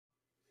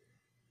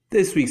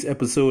This week's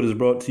episode is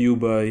brought to you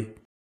by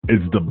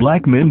It's the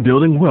Black Men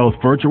Building Wealth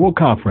Virtual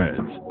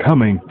Conference,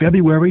 coming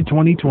February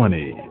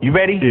 2020. You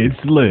ready? It's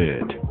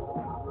lit.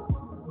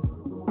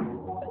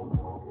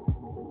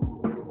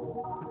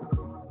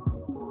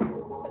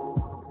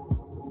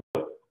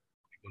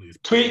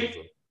 Tweet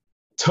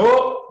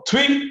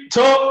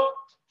Talk.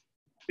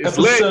 It's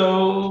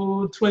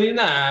Episode lit.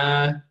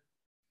 29.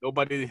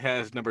 Nobody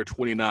has number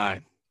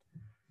 29.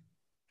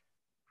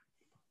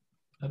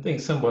 I think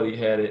somebody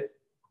had it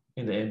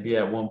in the NBA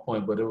at one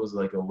point, but it was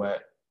like a whack.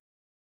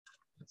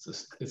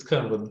 It's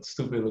kind of a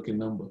stupid looking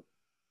number.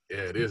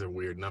 Yeah, it is a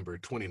weird number.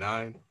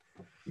 29.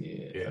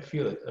 Yeah. I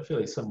feel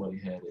like somebody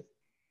had it.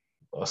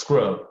 A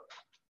scrub,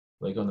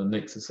 like on the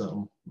Knicks or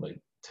something, like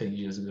 10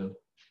 years ago.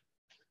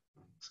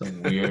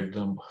 Some weird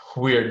number.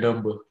 Weird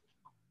number.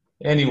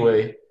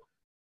 Anyway,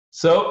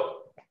 so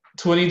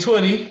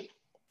 2020,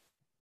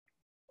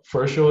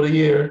 first show of the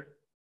year.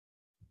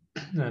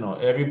 I know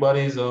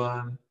everybody's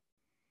on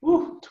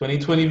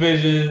 2020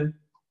 vision,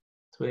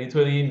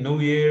 2020 new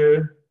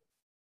year.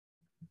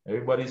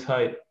 Everybody's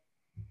hyped.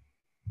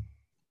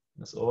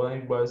 That's all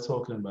anybody's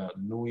talking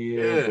about. New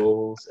year,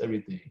 goals,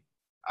 everything.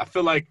 I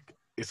feel like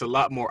it's a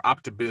lot more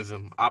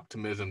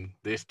optimism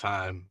this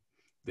time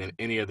than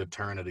any other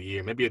turn of the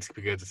year. Maybe it's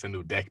because it's a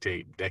new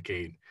decade.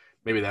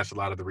 Maybe that's a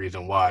lot of the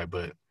reason why,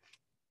 but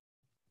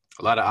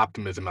a lot of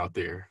optimism out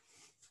there.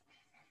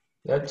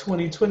 That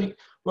 2020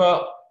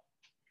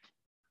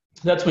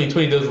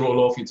 does roll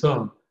off your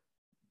tongue.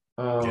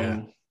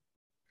 That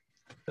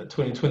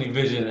 2020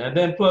 vision. And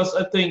then plus,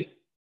 I think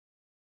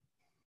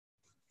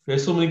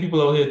there's so many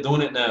people out here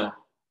doing it now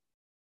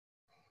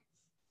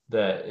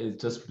that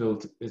it's just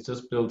built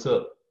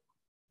up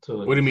to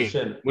like. What do you mean?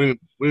 What do you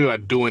mean by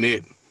doing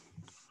it?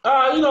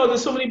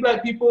 There's so many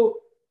black people.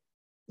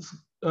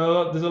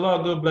 There's a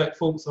lot of good black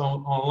folks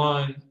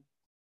online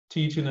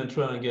teaching and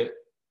trying to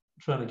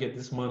get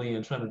this money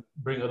and trying to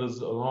bring others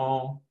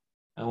along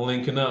and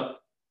linking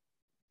up.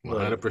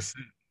 100%.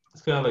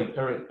 It's kind of like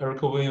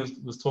Erica Williams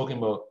was talking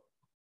about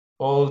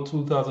all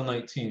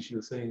 2019. She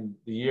was saying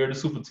the year of the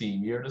super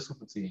team.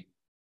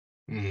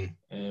 Mm-hmm.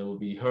 And it will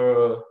be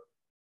her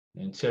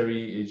and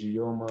Terry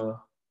Ejiyoma.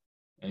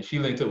 And she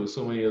linked up with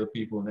so many other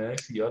people. And I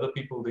see other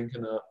people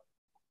linking up.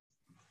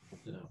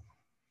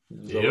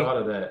 There's a lot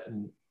of that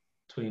in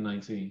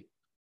 2019.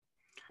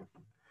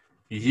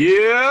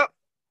 Yeah.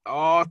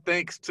 All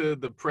thanks to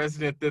the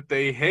president that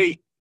they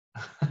hate.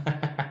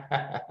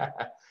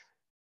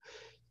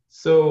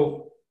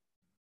 So,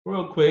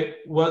 real quick,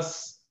 what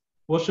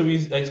should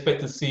we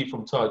expect to see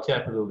from Todd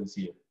Capital this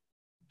year?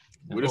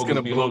 We're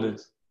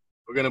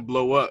gonna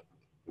blow up.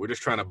 We're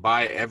just trying to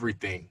buy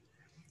everything,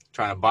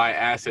 trying to buy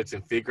assets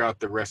and figure out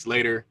the rest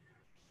later.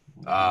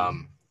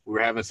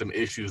 We're having some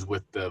issues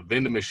with the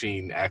vending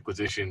machine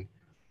acquisition,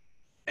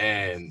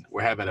 and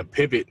we're having a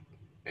pivot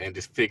and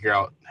just figure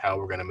out how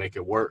we're gonna make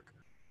it work.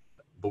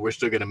 But we're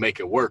still gonna make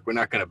it work. We're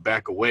not gonna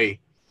back away,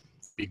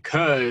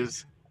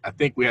 because I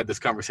think we had this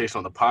conversation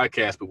on the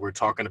podcast, but we're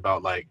talking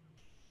about like,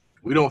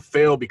 we don't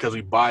fail because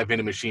we buy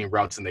vending machine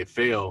routes and they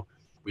fail.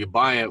 We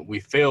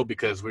fail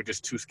because we're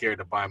just too scared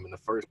to buy them in the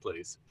first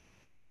place.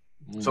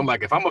 So I'm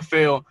like, if I'm gonna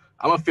fail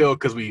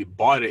because we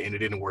bought it and it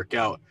didn't work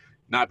out,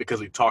 not because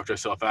we talked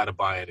ourselves out of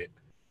buying it.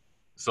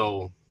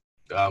 So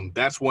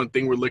that's one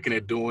thing we're looking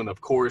at doing.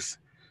 Of course,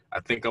 I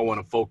think I want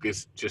to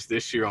focus just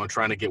this year on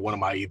trying to get one of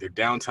my either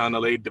downtown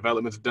LA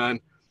developments done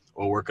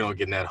or working on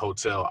getting that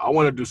hotel. I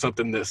want to do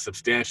something that's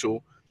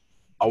substantial.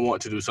 I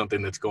want to do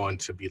something that's going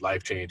to be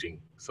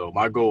life-changing. So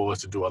my goal is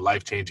to do a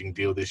life-changing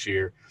deal this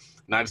year.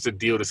 Not just a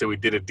deal to say we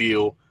did a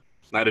deal,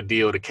 not a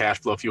deal to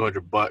cash flow a few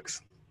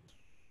 $100.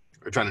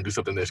 We're trying to do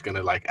something that's going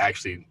to like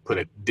actually put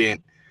a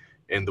dent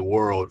in the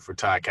world for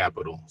Todd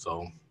Capital.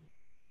 So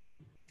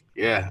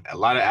yeah, a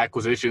lot of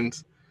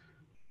acquisitions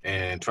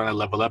and trying to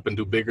level up and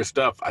do bigger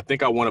stuff. I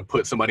think I want to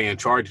put somebody in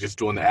charge just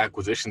doing the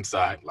acquisition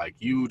side. Like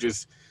you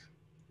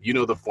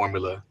know the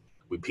formula.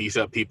 We piece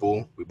up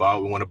people, we buy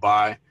what we want to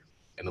buy,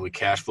 and then we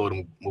cash flow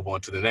and move on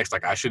to the next.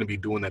 Like I shouldn't be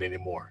doing that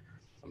anymore.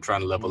 I'm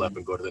trying to level up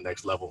and go to the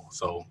next level.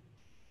 So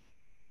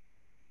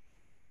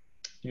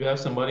you have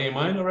somebody in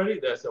mind already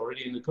that's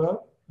already in the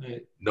club?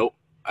 Nope.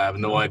 I have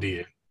no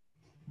idea.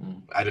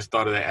 I just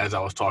thought of that as I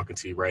was talking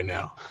to you right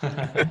now.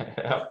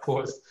 Of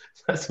course.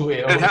 That's the way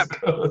it always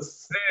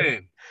goes.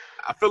 Man,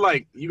 I feel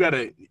like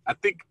I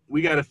think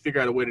we got to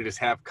figure out a way to just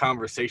have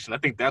conversation. I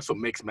think that's what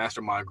makes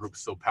mastermind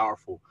groups so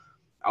powerful.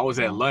 I was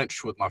at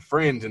lunch with my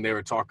friends and I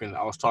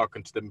was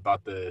talking to them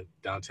about the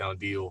downtown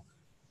deal.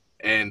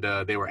 And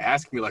they were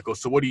asking me like, oh,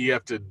 so what do you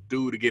have to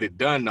do to get it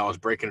done? And I was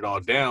breaking it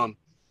all down.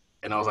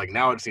 And I was like,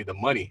 now I just need the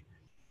money.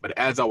 But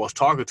as I was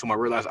talking to them, I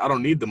realized I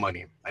don't need the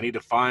money. I need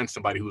to find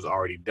somebody who's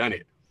already done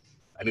it.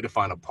 I need to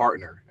find a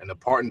partner. And the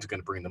partner's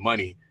going to bring the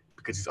money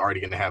because he's already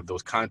going to have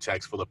those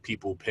contacts full of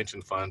people,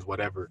 pension funds,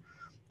 whatever,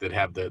 that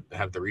have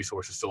the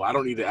resources. So I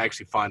don't need to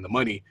actually find the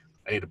money.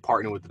 I need to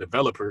partner with the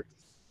developer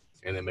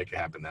and then make it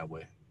happen that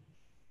way.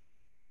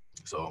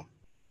 So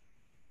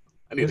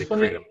I need to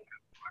create a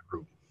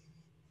group.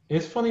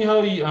 It's funny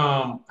how you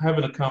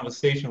having a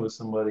conversation with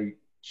somebody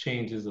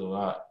changes a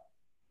lot.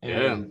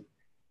 Yeah. And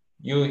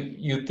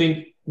you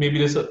think maybe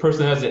this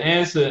person has the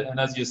answer, and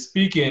as you're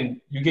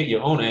speaking, you get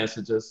your own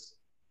answer just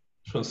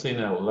from saying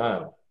that out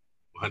loud.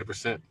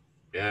 100%.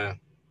 Yeah.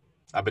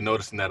 I've been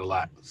noticing that a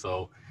lot.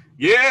 So,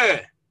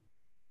 yeah.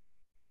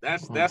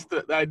 That's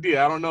the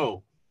idea. I don't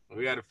know.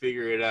 We got to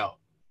figure it out.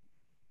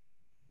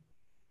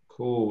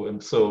 Cool.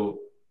 And so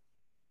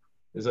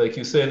it's like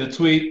you said in the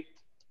tweet,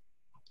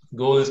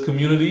 goal is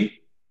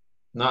community,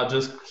 not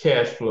just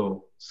cash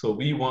flow. So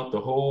we want the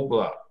whole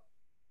block.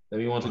 Then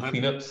we want to 100.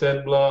 clean up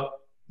said block,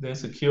 then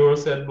secure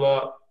said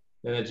block,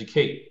 then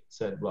educate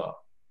said block.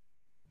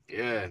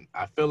 Yeah.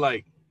 I feel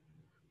like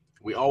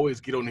we always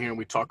get on here and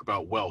we talk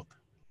about wealth.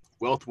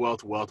 Wealth,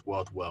 wealth, wealth,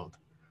 wealth, wealth.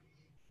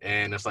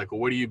 And it's like,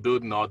 well, what are you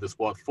building all this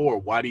wealth for?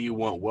 Why do you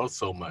want wealth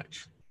so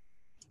much?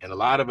 And a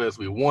lot of us,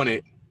 we want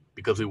it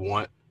because we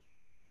want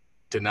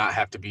to not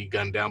have to be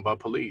gunned down by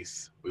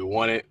police. We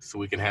want it so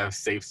we can have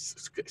safe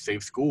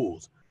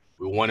schools.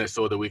 We want it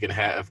so that we can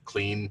have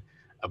clean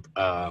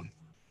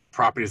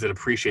properties that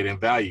appreciate in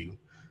value,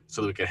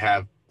 so that we can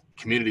have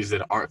communities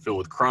that aren't filled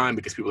with crime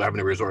because people are having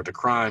to resort to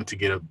crime to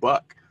get a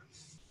buck.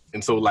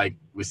 And so, like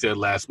we said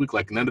last week,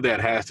 like none of that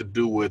has to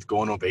do with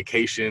going on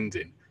vacations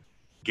and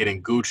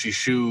getting Gucci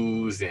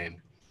shoes and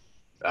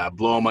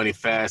blowing money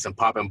fast and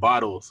popping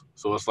bottles.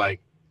 So it's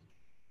like,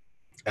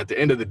 at the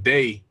end of the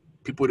day,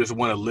 people just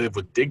want to live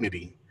with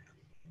dignity.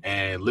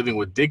 And living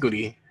with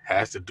dignity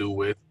has to do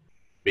with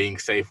being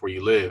safe where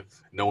you live,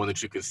 knowing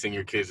that you can send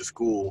your kids to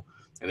school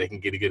and they can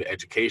get a good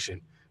education,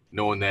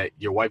 knowing that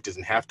your wife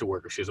doesn't have to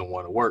work or she doesn't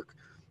want to work.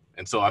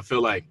 And so I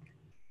feel like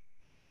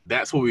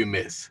that's what we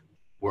miss.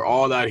 We're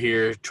all out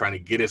here trying to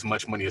get as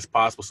much money as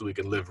possible so we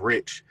can live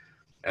rich,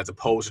 as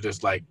opposed to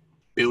just like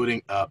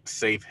building up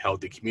safe,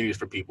 healthy communities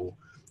for people.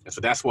 And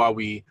so that's why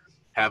we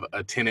have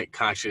a tenant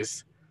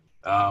conscious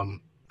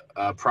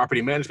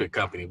property management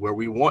company, where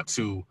we want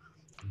to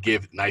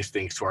give nice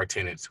things to our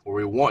tenants, where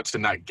we want to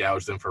not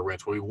gouge them for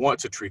rent, where we want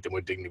to treat them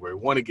with dignity, where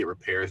we want to get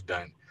repairs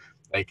done.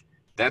 Like,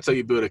 that's how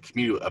you build a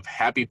community of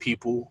happy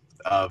people,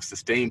 of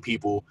sustained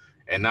people,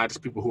 and not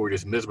just people who are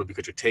just miserable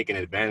because you're taking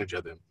advantage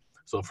of them.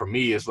 So for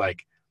me, it's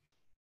like,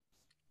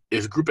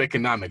 it's group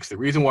economics. The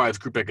reason why it's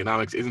group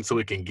economics isn't so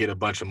we can get a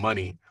bunch of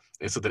money,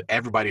 it's so that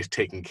everybody's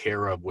taken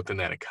care of within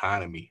that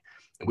economy.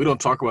 And we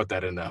don't talk about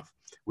that enough.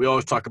 We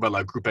always talk about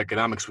like group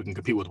economics, we can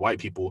compete with white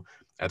people,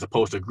 as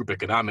opposed to group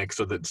economics,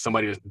 so that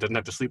somebody doesn't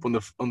have to sleep on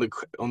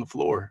the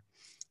floor.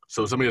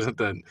 So somebody doesn't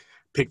have to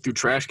pick through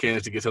trash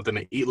cans to get something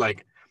to eat.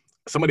 Like,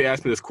 somebody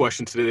asked me this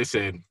question today. They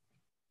said,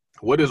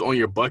 what is on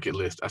your bucket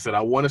list? I said,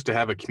 I want us to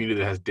have a community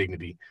that has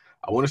dignity.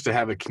 I want us to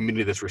have a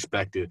community that's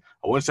respected.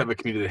 I want us to have a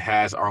community that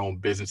has our own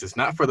businesses,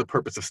 not for the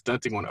purpose of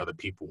stunting on other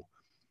people.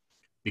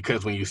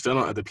 Because when you stunt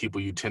on other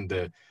people, you tend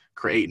to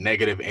create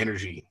negative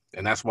energy.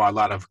 And that's why a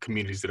lot of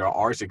communities that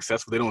are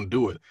successful, they don't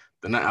do it.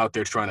 They're not out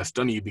there trying to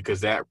stun you,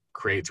 because that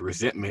creates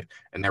resentment,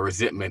 and that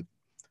resentment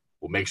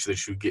will make sure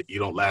that you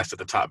don't last at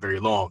the top very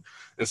long.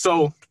 And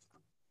so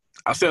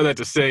I say that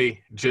to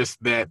say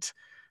just that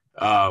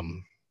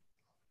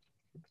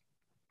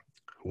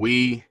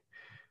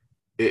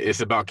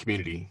it's about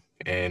community.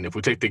 And if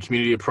we take the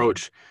community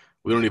approach,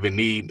 we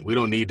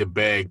don't need to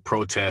beg,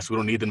 protest. We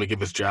don't need them to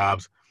give us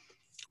jobs.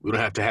 We don't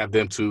have to have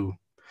them to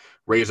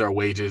raise our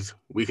wages.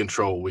 We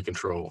control what we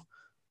control.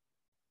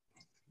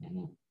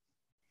 Mm-hmm.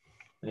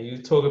 And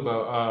you talking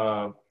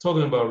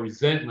about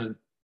resentment.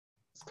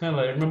 It's kind of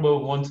like, I remember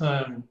one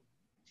time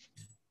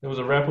there was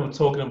a rapper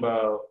talking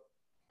about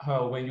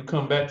how when you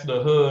come back to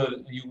the hood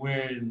and you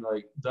wearing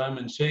like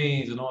diamond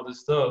chains and all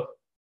this stuff,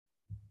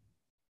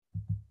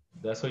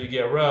 that's how you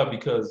get robbed,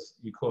 because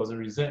you're causing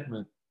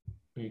resentment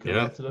when you come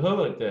back to the hood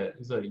like that.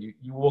 It's like you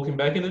walking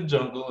back in the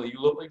jungle and you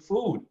look like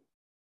food.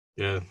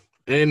 Yeah.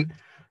 And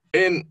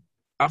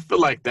I feel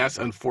like that's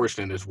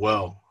unfortunate as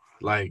well.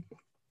 Like,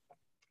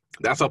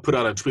 that's why I put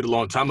out a tweet a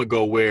long time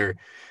ago, where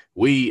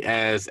we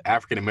as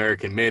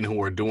African-American men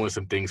who are doing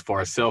some things for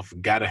ourselves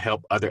got to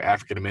help other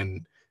African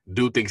men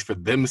do things for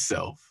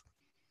themselves.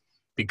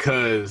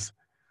 Because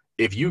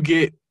if you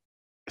get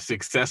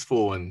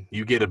successful and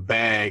you get a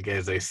bag,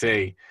 as they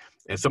say,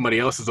 and somebody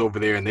else is over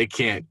there and they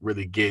can't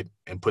really get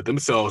and put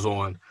themselves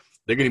on,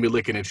 they're going to be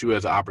looking at you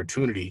as an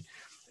opportunity.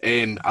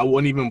 And I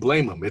wouldn't even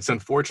blame them. It's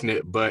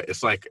unfortunate, but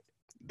it's like,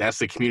 that's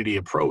the community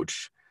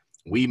approach.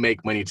 We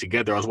make money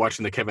together. I was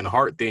watching the Kevin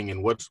Hart thing,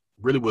 and what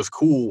really was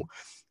cool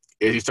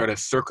is he started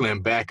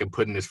circling back and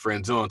putting his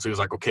friends on. So he was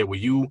like, okay, well,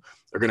 you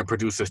are going to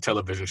produce this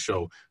television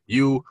show.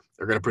 You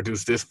are going to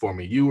produce this for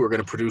me. You are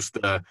going to produce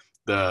the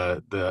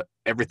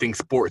everything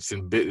sports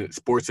and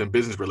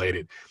business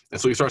related. And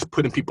so he starts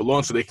putting people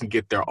on so they can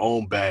get their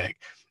own bag.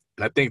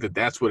 And I think that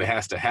that's what it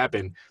has to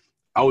happen.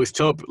 I always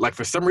tell, like,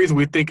 for some reason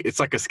we think it's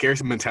like a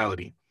scarcity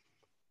mentality.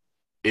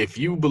 If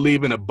you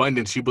believe in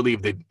abundance, you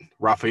believe that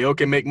Raphael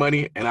can make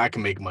money and I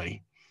can make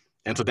money.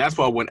 And so that's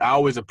why when I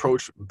always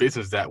approach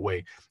business that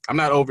way, I'm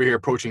not over here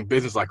approaching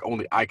business like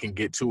only I can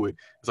get to it.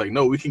 It's like,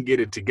 no, we can get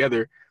it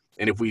together.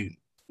 And if we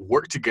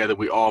work together,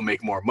 we all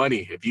make more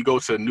money. If you go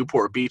to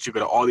Newport Beach, you go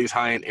to all these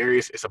high-end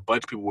areas, it's a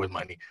bunch of people with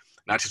money,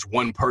 not just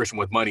one person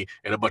with money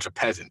and a bunch of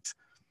peasants.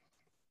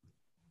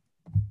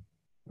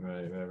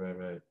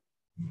 Right.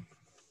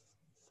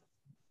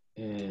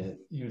 And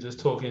you were just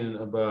talking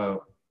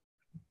about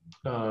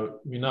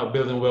you're not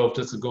building wealth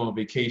just to go on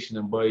vacation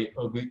and buy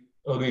ugly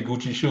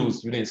Gucci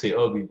shoes. You didn't say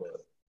ugly,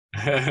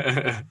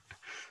 but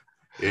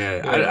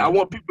yeah. I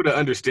want people to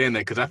understand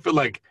that, because I feel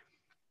like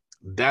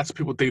that's what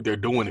people think they're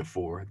doing it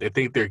for. They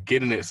think they're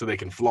getting it so they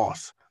can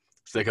floss,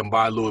 so they can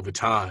buy Louis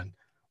Vuitton,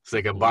 so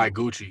they can buy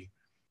Gucci.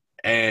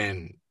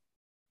 And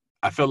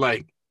I feel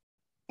like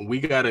we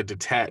got to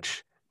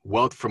detach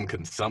wealth from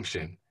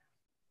consumption.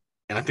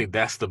 And I think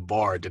that's the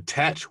bar.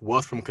 Detach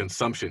wealth from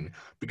consumption,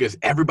 because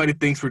everybody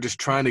thinks we're just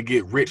trying to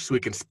get rich so we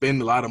can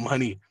spend a lot of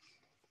money.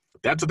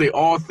 That's what they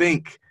all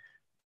think.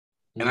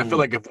 And I feel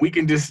like if we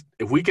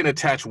can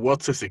attach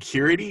wealth to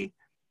security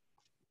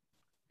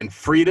and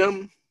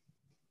freedom,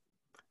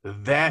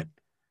 that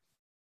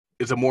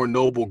is a more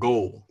noble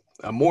goal.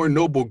 A more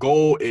noble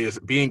goal is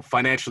being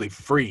financially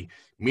free,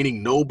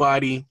 meaning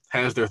nobody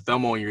has their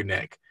thumb on your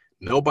neck.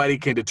 Nobody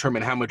can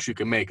determine how much you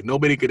can make.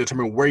 Nobody can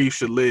determine where you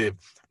should live.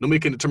 Nobody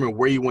can determine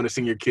where you want to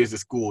send your kids to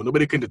school.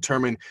 Nobody can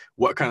determine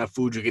what kind of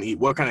food you can eat,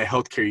 what kind of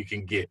health care you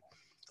can get.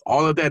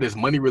 All of that is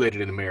money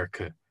related in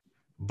America.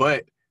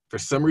 But for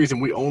some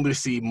reason, we only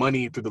see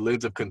money through the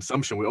lens of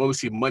consumption. We only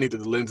see money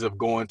through the lens of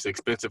going to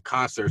expensive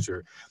concerts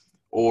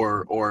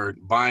or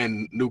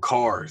buying new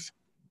cars.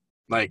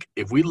 Like,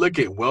 if we look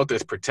at wealth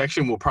as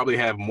protection, we'll probably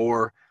have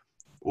more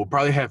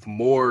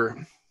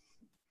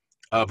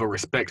of a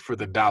respect for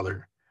the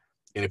dollar.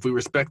 And if we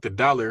respect the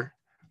dollar,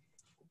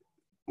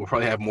 we'll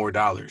probably have more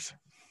dollars.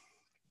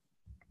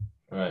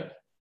 Right.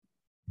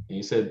 And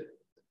you said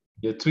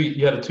you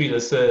had a tweet that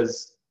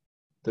says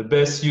the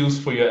best use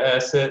for your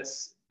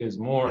assets is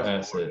more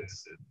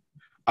assets.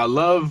 I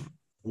love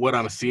what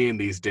I'm seeing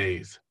these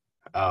days.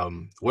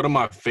 One of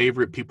my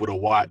favorite people to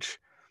watch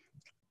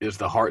is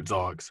the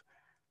Hartzogs.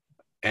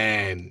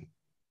 And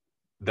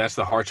that's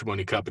the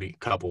Hartrimony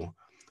couple.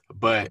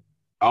 But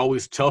I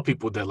always tell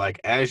people that,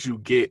 like, as you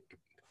get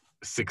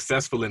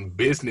successful in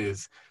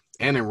business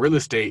and in real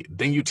estate,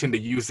 then you tend to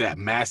use that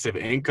massive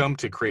income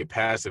to create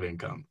passive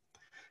income.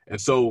 And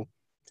so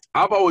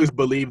I've always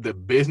believed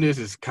that business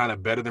is kind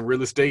of better than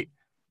real estate.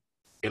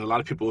 And a lot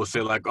of people will say,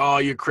 like, oh,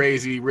 you're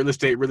crazy, real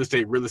estate,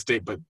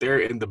 but they're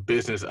in the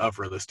business of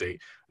real estate,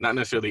 not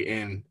necessarily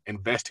in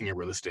investing in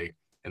real estate.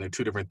 And they're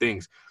two different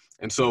things.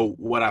 And so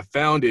what I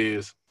found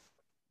is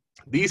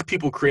these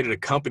people created a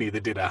company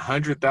that did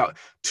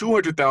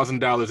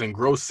 $200,000 in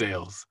gross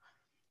sales,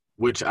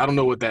 which I don't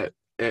know what that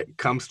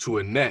comes to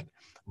a net,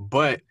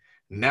 but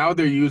now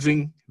they're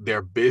using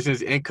their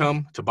business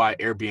income to buy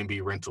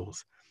Airbnb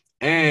rentals,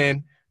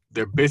 and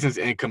their business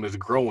income is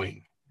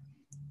growing.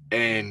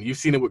 And you've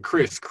seen it with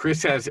Chris.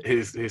 Chris has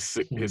his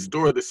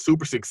store that's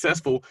super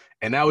successful,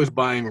 and now he's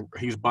buying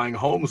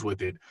homes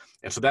with it.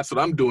 And so that's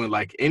what I'm doing.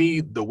 Like,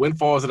 the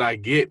windfalls that I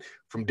get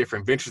from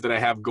different ventures that I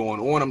have going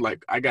on, I'm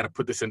like, I got to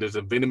put this into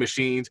some vending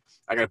machines.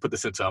 I got to put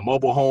this into a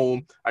mobile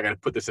home. I got to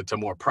put this into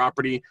more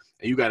property.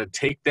 And you got to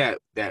take that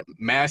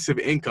massive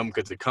income,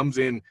 because it comes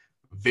in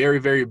very,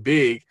 very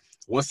big.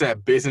 Once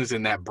that business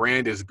and that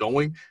brand is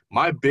going,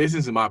 my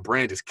business and my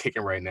brand is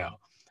kicking right now.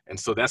 And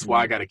so that's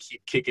why I got to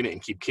keep kicking it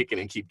and keep kicking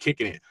it and keep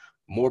kicking it.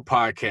 More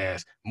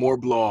podcasts, more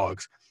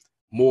blogs,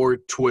 more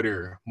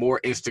Twitter,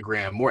 more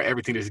Instagram, more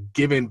everything that's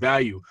giving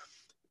value.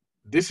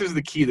 This is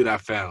the key that I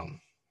found.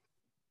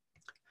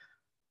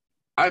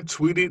 I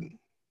tweeted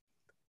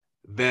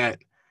that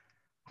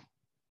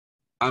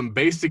I'm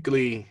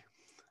basically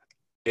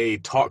a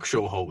talk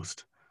show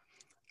host.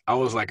 I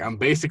was like, I'm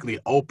basically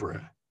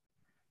Oprah.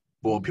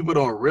 But what people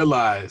don't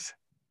realize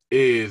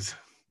is,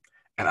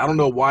 and I don't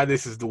know why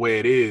this is the way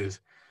it is,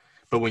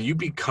 but when you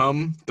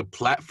become the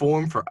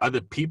platform for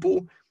other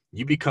people,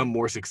 you become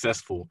more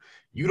successful.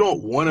 You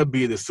don't want to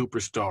be the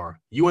superstar.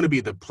 You want to be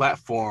the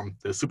platform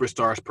the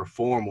superstars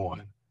perform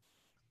on.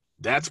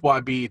 That's why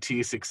BET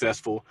is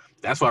successful.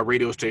 That's why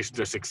radio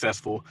stations are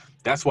successful.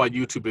 That's why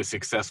YouTube is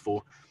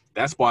successful.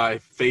 That's why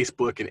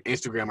Facebook and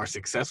Instagram are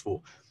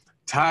successful.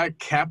 Tide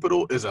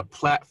Capital is a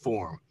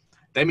platform.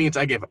 That means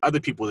I give other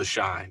people the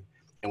shine.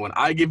 And when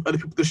I give other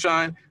people the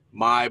shine,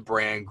 my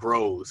brand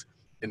grows.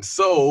 And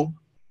so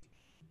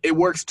it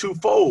works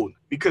twofold,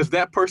 because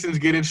that person's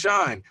getting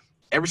shine.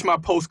 Every time I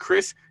post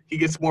Chris, he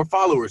gets more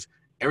followers.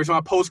 Every time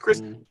I post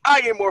Chris,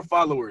 I get more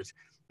followers.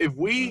 If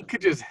we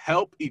could just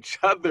help each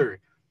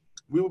other,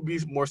 we would be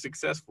more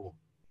successful.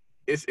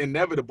 It's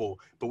inevitable,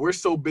 but we're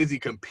so busy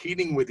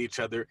competing with each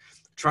other,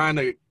 trying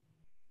to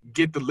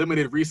get the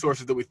limited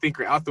resources that we think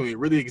are out there and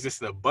really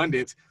exist in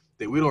abundance,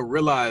 that we don't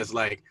realize,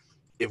 like,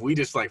 if we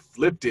just like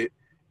flipped it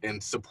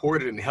and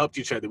supported and helped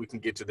each other, we can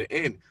get to the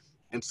end.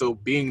 And so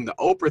being the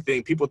Oprah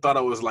thing, people thought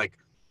I was like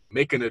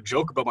making a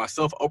joke about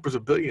myself. Oprah's a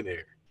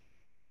billionaire.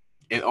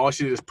 And all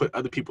she did is put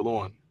other people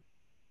on.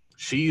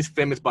 She's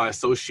famous by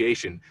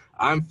association.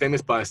 I'm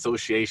famous by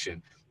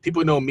association.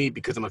 People know me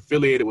because I'm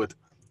affiliated with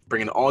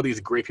bringing all these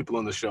great people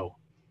on the show.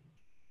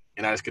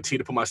 and I just continue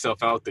to put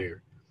myself out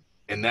there,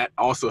 and that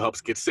also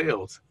helps get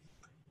sales.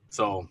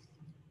 So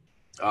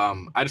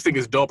I just think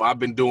it's dope. I've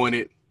been doing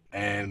it,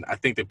 and I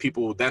think that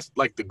people, that's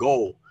like the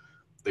goal.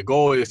 The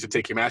goal is to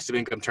take your massive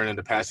income, turn it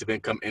into passive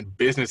income, and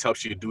business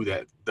helps you do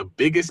that. The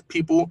biggest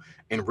people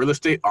in real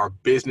estate are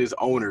business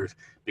owners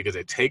because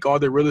they take all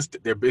their real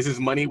estate, their business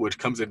money, which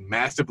comes in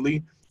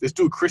massively. This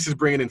dude Chris is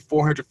bringing in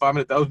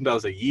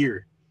 $400,000-$500,000 a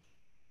year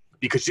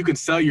because you can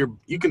sell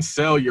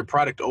your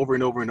product over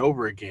and over and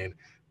over again,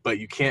 but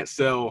you can't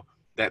sell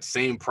that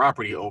same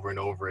property over and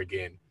over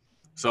again.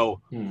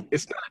 So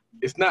it's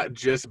not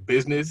just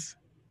business;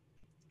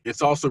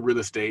 it's also real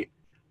estate.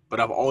 But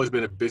I've always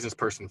been a business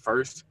person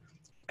first.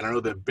 And I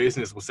know that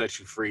business will set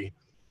you free.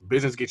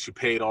 Business gets you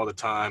paid all the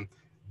time.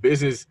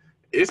 Business,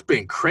 it's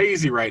been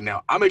crazy right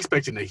now. I'm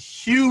expecting a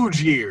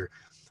huge year.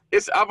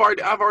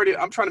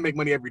 I'm trying to make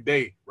money every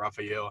day,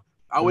 Raphael.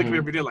 I wake up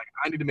every day like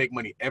I need to make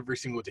money every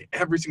single day.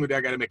 Every single day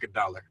I got to make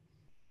 $1.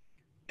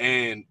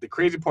 And the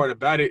crazy part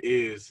about it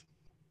is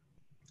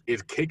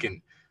it's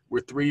kicking.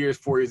 We're 3 years,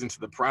 4 years into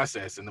the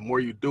process. And the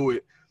more you do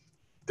it,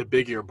 the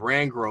bigger your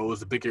brand grows,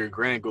 the bigger your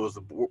brand goes,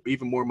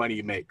 even more money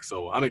you make.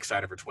 So I'm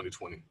excited for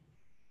 2020.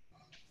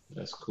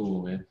 That's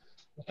cool, man.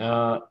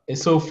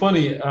 It's so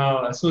funny.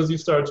 As soon as you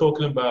start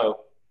talking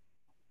about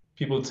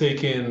people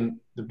taking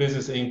the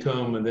business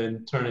income and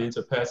then turning it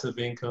into passive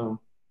income,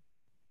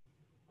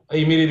 I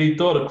immediately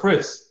thought of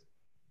Chris.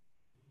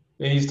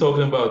 And he's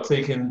talking about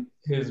taking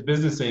his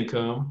business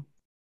income,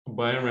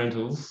 buying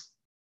rentals,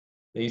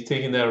 and he's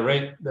taking that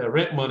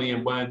rent money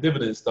and buying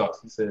dividend stocks.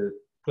 He said,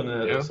 putting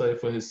that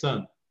aside for his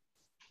son.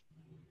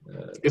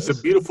 It's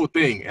a beautiful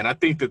thing, and I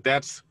think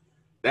that's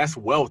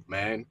wealth,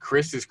 man.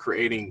 Chris is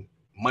creating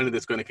money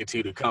that's going to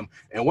continue to come.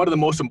 And one of the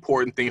most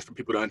important things for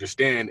people to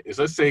understand is,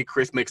 let's say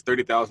Chris makes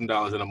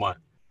 $30,000 in a month,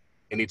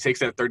 and he takes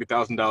that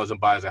 $30,000 and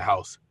buys a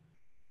house.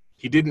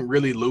 He didn't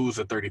really lose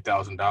the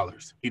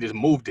 $30,000. He just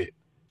moved it.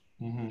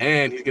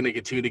 And he's going to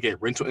continue to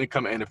get rental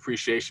income and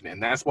appreciation.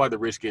 And that's why the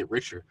rich get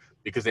richer,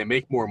 because they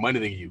make more money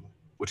than you,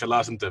 which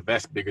allows them to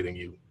invest bigger than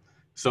you.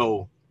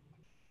 So,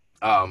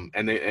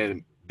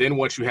 and then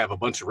once you have a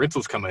bunch of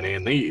rentals coming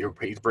in,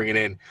 he's bringing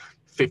in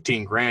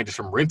 $15,000 just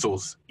from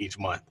rentals each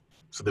month.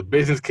 So the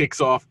business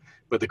kicks off.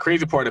 But the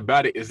crazy part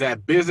about it is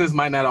that business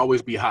might not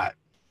always be hot.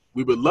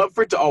 We would love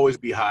for it to always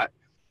be hot,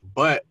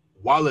 but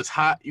while it's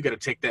hot, you got to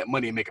take that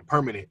money and make it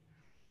permanent.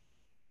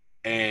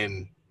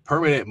 And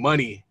permanent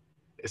money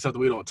is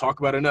something we don't talk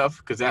about enough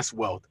because that's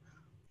wealth.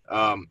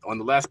 On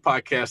the last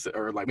podcast,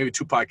 or like maybe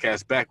 2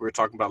 podcasts back, we were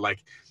talking about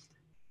like,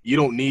 you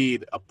don't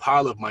need a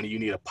pile of money, you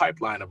need a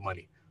pipeline of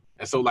money.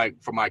 And so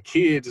like for my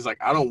kids, it's like,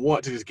 I don't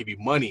want to just give you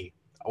money.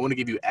 I want to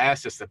give you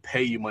assets to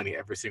pay you money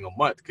every single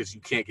month because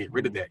you can't get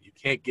rid of that. You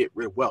can't get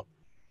rid of wealth.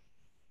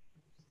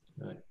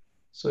 Right.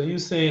 So you're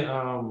saying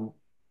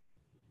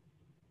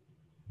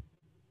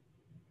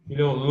you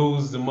don't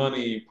lose the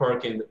money you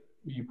park when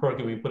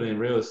you put it in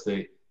real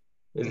estate.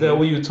 Is that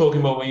what you were talking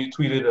about when you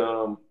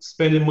tweeted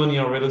spending money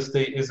on real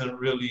estate isn't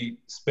really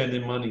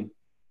spending money?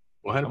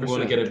 100%. I'm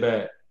going to get it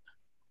back.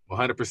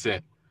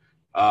 100%.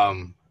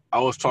 I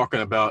was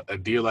talking about a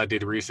deal I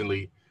did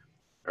recently,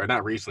 or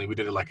not recently. We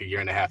did it like a year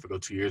and a half ago,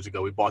 2 years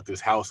ago. We bought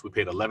this house. We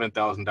paid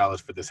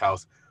 $11,000 for this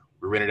house.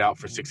 We rented it out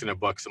for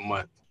 $600 a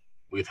month.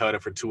 We've held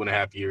it for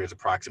 2.5 years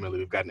approximately.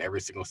 We've gotten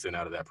every single cent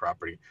out of that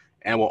property,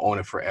 and we'll own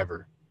it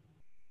forever.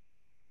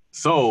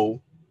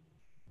 So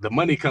the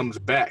money comes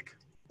back.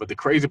 But the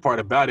crazy part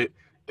about it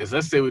is,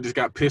 let's say we just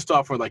got pissed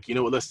off. We're like, you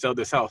know what, let's sell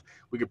this house.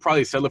 We could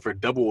probably sell it for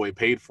double what we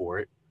paid for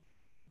it.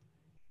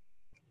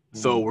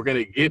 So we're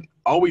going to get,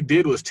 all we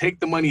did was take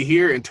the money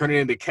here and turn it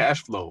into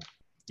cash flow.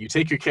 You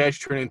take your cash,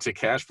 turn it into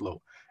cash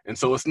flow. And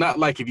so it's not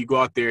like if you go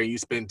out there and you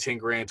spend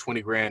 $10,000,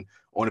 $20,000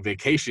 on a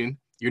vacation,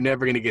 you're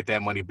never going to get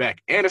that money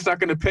back. And it's not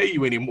going to pay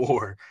you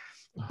anymore.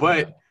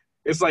 But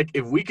it's like,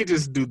 if we could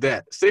just do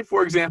that, say,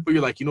 for example,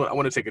 you're like, you know what, I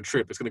want to take a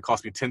trip. It's going to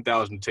cost me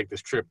 $10,000 to take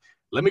this trip.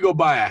 Let me go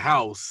buy a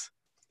house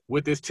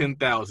with this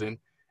 $10,000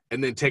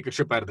 and then take a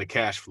trip out of the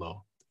cash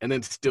flow and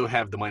then still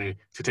have the money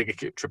to take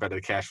a trip out of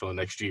the cash flow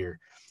next year.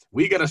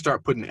 We got to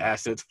start putting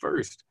assets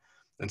first.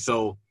 And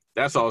so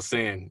that's all I'm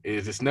saying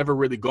is it's never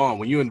really gone.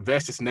 When you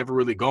invest, it's never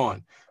really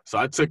gone.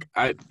 So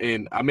I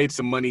made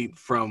some money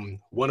from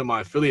one of my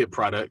affiliate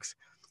products.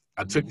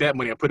 I took that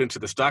money, I put it into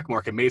the stock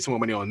market, made some more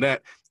money on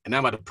that. And now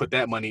I'm about to put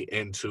that money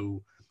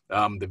into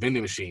the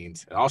vending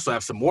machines. I also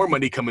have some more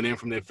money coming in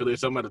from the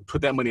affiliates. So I'm going to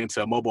put that money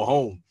into a mobile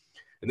home.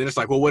 And then it's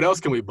like, well, what else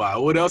can we buy?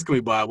 What else can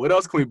we buy? What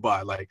else can we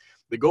buy? Like,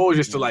 the goal is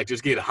just to like,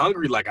 just get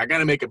hungry. Like, I got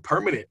to make it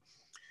permanent.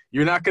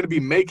 You're not going to be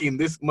making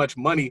this much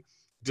money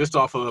just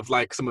off of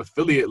like some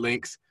affiliate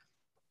links.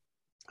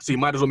 So you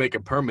might as well make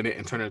it permanent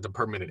and turn it into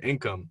permanent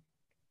income,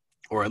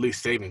 or at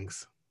least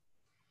savings.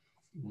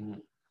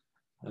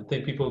 I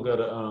think people got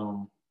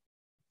to,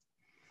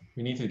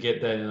 we need to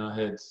get that in our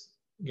heads,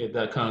 get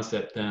that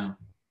concept down,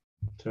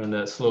 turn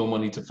that slow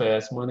money to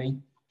fast money.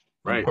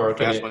 Right.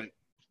 Parking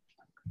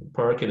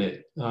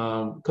it.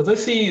 Because I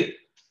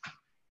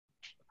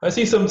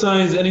see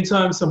sometimes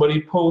anytime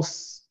somebody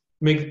puts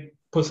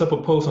up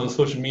a post on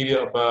social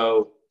media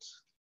about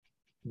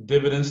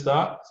dividend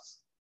stocks,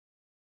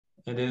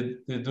 and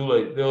they do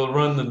like they'll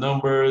run the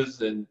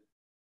numbers and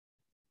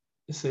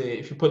say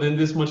if you put in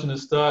this much in the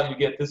stock, you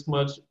get this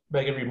much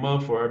back every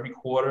month or every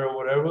quarter or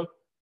whatever.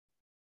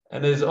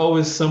 And there's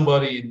always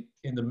somebody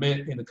in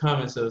the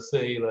comments that'll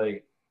say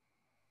like,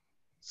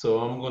 so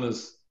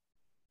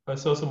I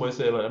saw somebody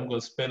say like I'm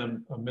gonna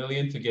spend a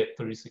million to get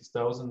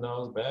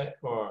 $36,000 back,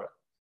 or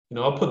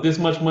I'll put this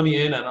much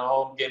money in and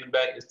all I'm getting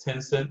back is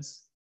 10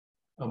 cents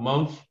a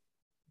month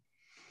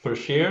per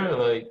share,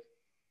 like,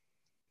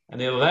 and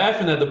they're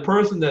laughing at the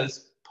person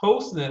that's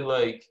posting it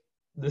like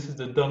this is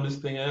the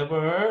dumbest thing I ever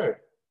heard.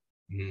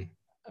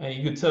 Mm-hmm. And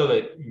you could tell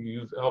that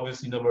you've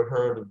obviously never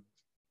heard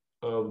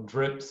of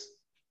drips.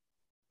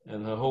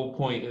 And the whole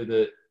point is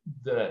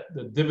that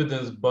the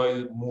dividends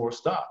buy more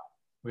stock,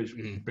 which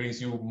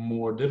brings you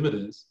more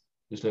dividends,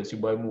 which lets you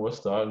buy more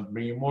stock and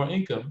bring you more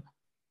income.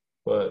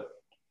 But,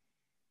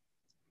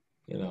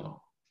 you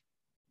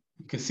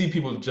can see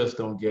people just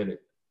don't get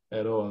it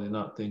at all. They're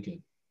not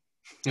thinking.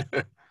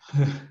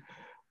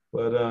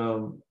 But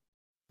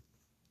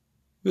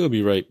we'll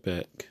be right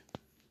back.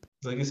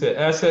 Like you said,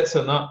 assets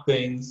are not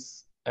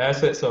things.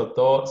 Assets are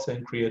thoughts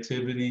and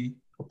creativity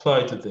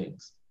applied to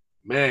things.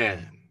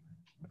 Man,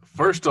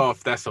 first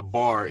off, that's a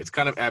bar. It's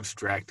kind of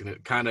abstract and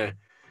it kind of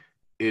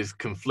is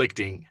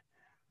conflicting.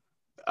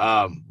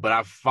 But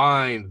I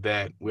find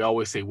that we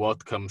always say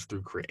wealth comes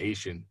through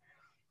creation.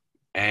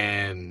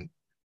 And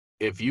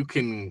if you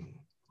can,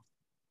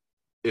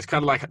 it's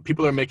kind of like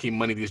people are making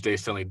money these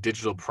days selling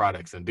digital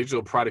products. And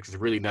digital products is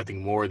really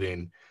nothing more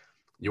than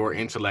your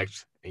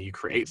intellect, and you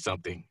create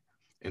something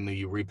and then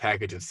you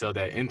repackage and sell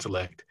that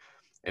intellect.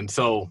 And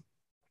so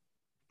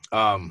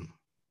I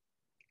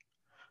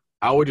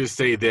would just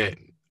say that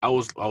I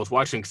was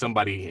watching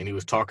somebody and he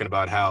was talking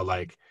about how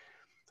like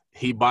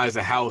he buys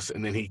a house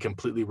and then he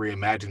completely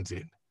reimagines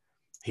it.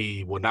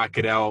 He will knock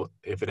it out.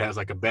 If it has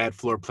like a bad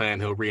floor plan,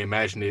 he'll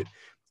reimagine it.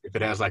 If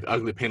it has like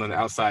ugly paint on the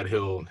outside,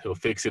 he'll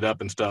fix it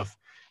up and stuff.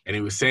 And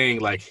he was saying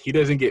like he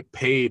doesn't get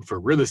paid for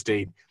real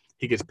estate.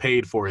 He gets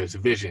paid for his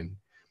vision.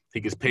 He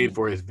gets paid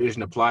for his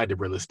vision applied to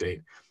real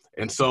estate.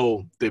 And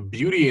so the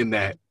beauty in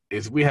that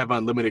is we have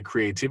unlimited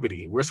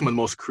creativity. We're some of the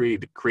most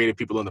creative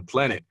people on the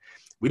planet.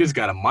 We just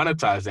got to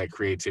monetize that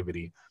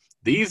creativity.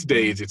 These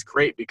days, it's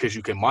great because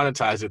you can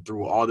monetize it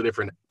through all the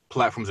different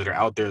platforms that are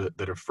out there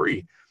that are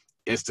free.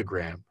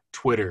 Instagram,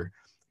 Twitter,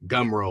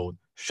 Gumroad,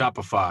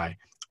 Shopify,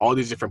 all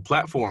these different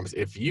platforms.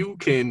 If you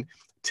can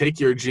take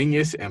your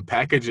genius and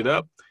package it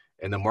up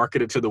and then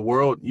market it to the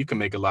world, you can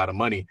make a lot of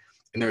money.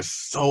 And there's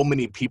so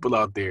many people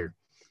out there.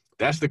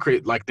 That's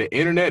like the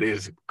internet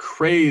is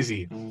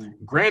crazy.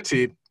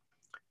 Granted,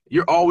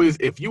 you're always,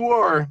 if you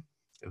are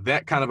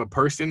that kind of a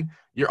person,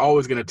 you're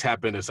always going to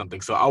tap into something.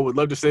 So I would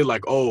love to say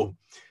like, oh,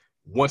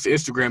 once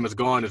Instagram is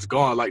gone, it's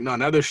gone. Like, no,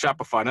 now there's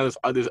Shopify.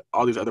 Now there's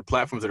all these other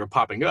platforms that are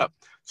popping up.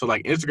 So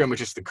like Instagram is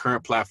just the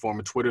current platform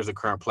and Twitter is the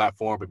current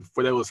platform. But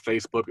before that was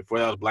Facebook, before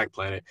that was Black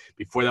Planet,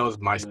 before that was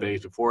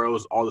MySpace, before it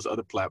was all these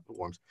other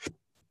platforms.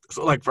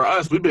 So like for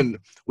us, we've been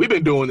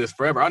doing this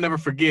forever. I'll never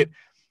forget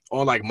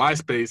on like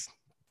MySpace,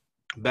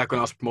 back when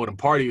I was promoting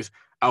parties,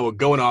 I would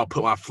go and I'll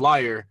put my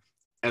flyer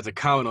as a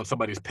comment on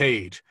somebody's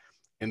page.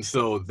 And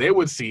so they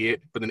would see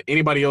it, but then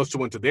anybody else who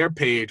went to their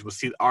page would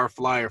see our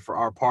flyer for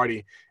our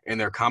party in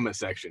their comment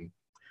section.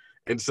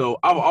 And so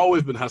I've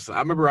always been hustling.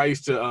 I remember I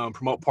used to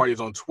promote parties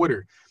on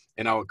Twitter,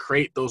 and I would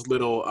create those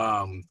little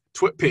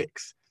twit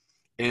pics.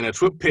 And a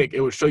twit pic,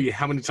 it would show you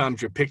how many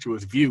times your picture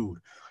was viewed.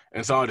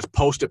 And so I just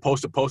post it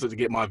to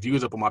get my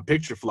views up on my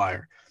picture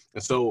flyer.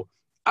 And so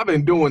I've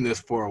been doing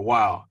this for a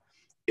while.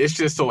 It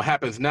just so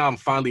happens now I'm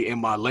finally in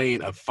my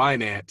lane of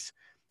finance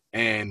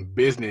and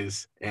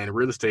business and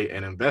real estate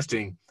and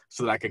investing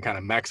so that I can kind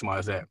of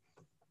maximize that.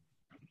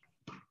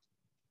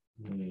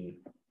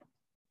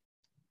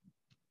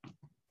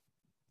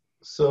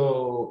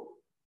 So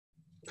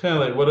kind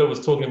of like what I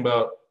was talking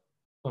about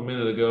a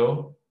minute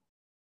ago,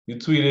 you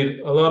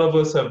tweeted, a lot of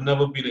us have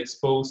never been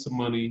exposed to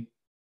money,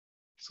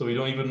 so we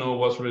don't even know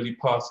what's really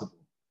possible.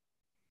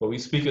 But we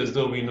speak as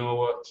though we know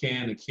what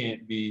can and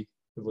can't be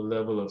with a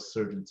level of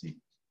certainty.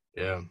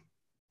 Yeah.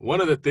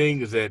 One of the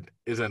things that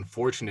is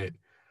unfortunate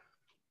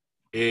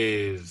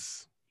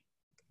is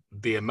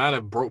the amount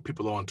of broke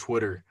people on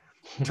Twitter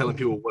telling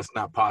people what's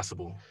not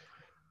possible.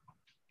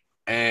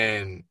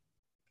 And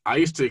I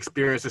used to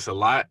experience this a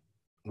lot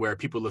where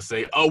people will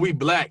say, oh, we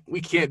Black, we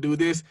can't do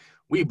this.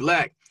 We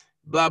Black,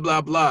 blah,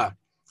 blah, blah.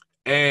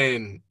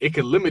 And it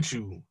can limit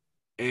you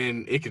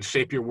and it can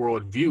shape your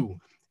worldview.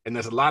 And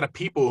there's a lot of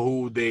people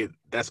who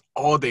that's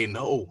all they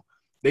know.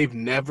 They've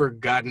never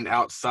gotten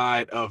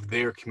outside of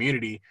their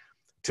community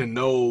to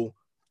know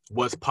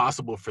what's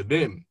possible for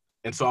them.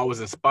 And so I was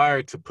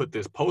inspired to put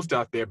this post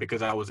out there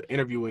because I was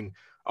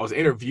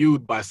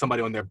interviewed by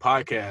somebody on their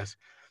podcast,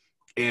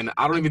 and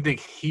I don't even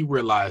think he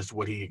realized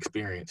what he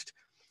experienced.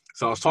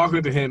 So I was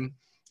talking to him,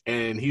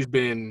 and he's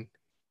been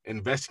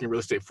investing in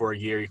real estate for a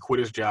year. He quit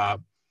his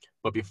job.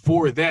 But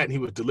before that, he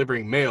was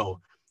delivering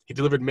mail. He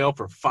delivered mail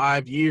for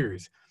 5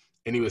 years.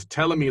 And he was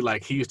telling me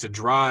like he used to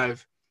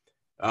drive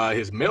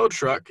his mail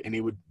truck, and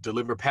he would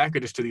deliver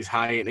packages to these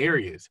high-end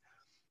areas.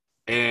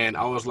 And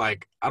I was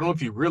like, I don't know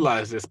if you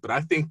realize this, but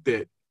I think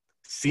that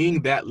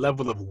seeing that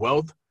level of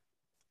wealth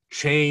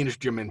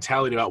changed your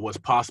mentality about what's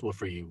possible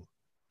for you,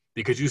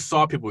 because you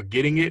saw people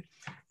getting it,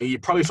 and you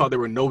probably saw they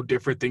were no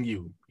different than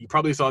you. You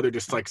probably saw they're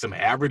just like some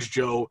average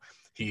Joe.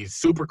 He's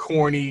super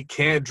corny,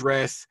 can't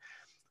dress,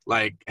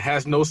 like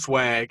has no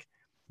swag,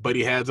 but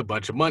he has a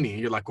bunch of money. And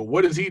you're like, well,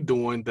 what is he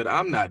doing that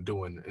I'm not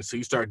doing? And so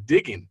you start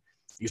digging.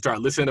 You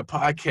start listening to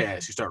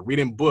podcasts. You start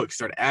reading books.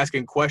 You start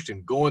asking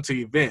questions, going to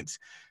events,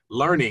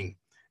 learning,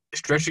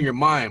 stretching your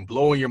mind,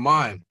 blowing your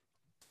mind.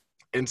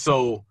 And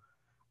so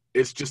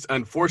it's just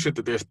unfortunate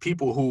that there's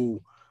people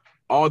who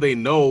all they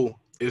know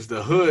is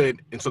the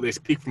hood, and so they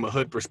speak from a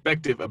hood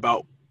perspective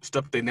about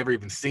stuff they never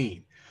even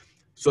seen.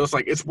 So it's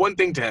like, it's one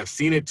thing to have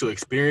seen it, to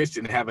experience it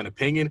and have an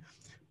opinion,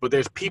 but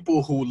there's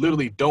people who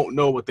literally don't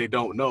know what they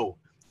don't know.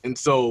 And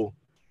so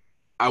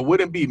I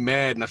wouldn't be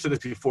mad, and I've said this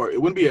before,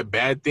 it wouldn't be a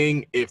bad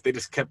thing if they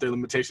just kept their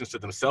limitations to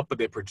themselves, but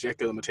they project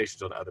their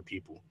limitations on other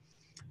people.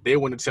 They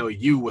want to tell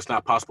you what's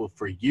not possible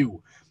for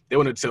you. They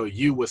want to tell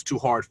you what's too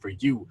hard for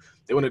you.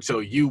 They want to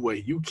tell you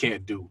what you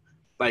can't do.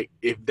 Like,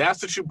 if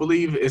that's what you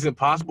believe isn't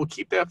possible,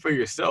 keep that for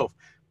yourself.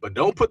 But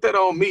don't put that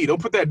on me.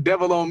 Don't put that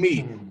devil on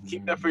me.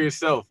 Keep that for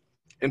yourself.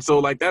 And so,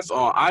 like, that's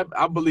all.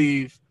 I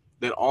believe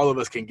that all of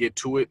us can get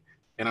to it,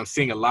 and I'm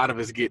seeing a lot of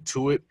us get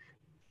to it.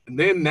 And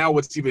then now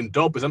what's even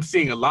dope is I'm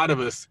seeing a lot of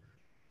us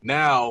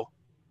now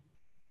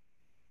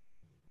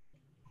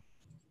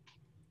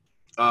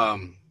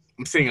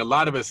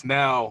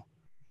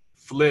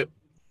flip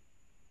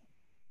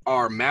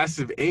our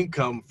massive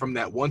income from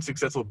that one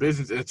successful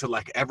business into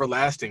like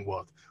everlasting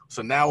wealth.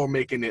 So now we're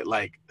making it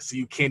like, so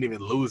you can't even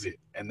lose it.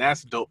 And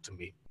that's dope to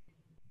me.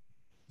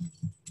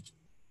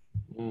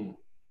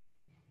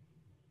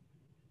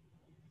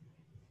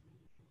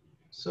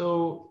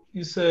 So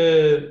you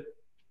said,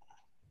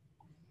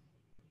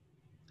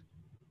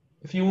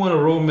 if you want a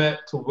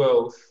roadmap to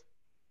wealth,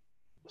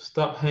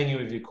 stop hanging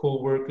with your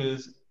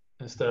coworkers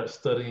and start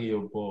studying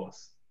your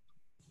boss.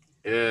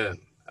 Yeah.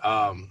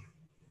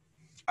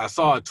 I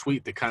saw a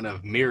tweet that kind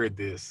of mirrored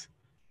this.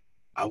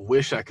 I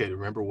wish I could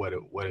remember what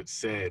it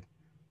said.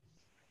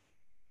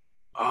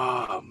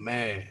 Oh,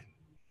 man.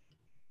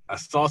 I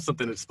saw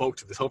something that spoke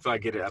to this. Hopefully I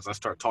get it as I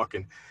start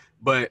talking.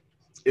 But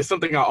it's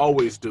something I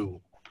always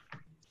do.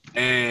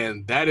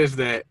 And that is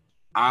that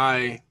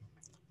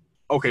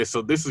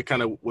so this is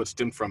kind of what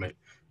stemmed from it.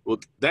 Well,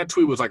 that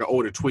tweet was like an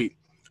older tweet.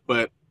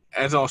 But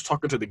as I was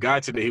talking to the guy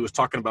today, he was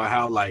talking about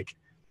how, like,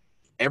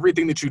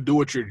 everything that you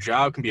do at your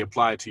job can be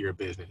applied to your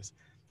business.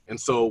 And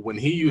so when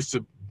he used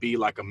to be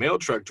like a mail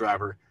truck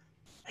driver,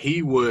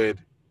 he would,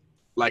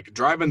 like,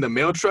 driving the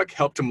mail truck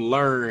helped him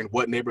learn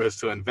what neighborhoods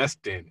to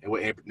invest in and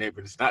what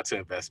neighborhoods not to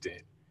invest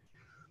in.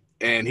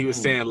 And he was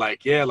saying,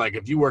 like, yeah, like,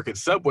 if you work at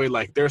Subway,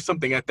 like, there's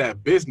something at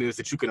that business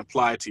that you can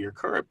apply to your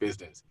current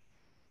business.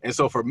 And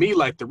so for me,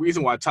 like, the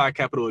reason why Tide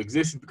Capital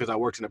exists is because I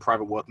worked in a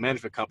private wealth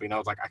management company, and I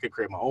was like, I could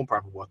create my own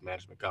private wealth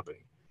management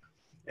company.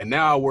 And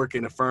now I work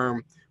in a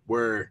firm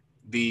where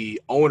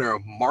the owner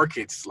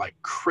markets like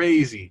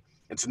crazy.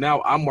 And so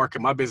now I'm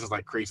marketing my business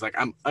like crazy. Like,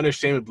 I'm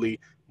unashamedly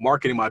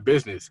marketing my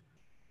business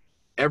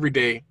every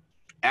day,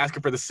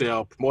 asking for the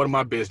sale, promoting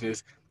my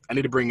business. I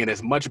need to bring in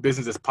as much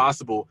business as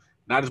possible,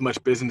 not as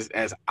much business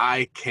as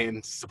I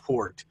can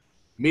support.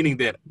 Meaning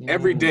that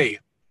every day,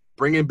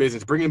 bring in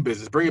business every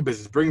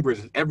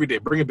day,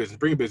 bring in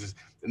business.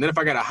 And then if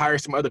I got to hire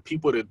some other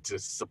people to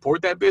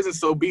support that business,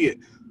 so be it.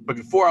 But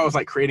before, I was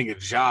like creating a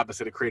job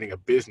instead of creating a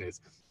business.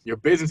 Your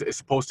business is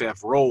supposed to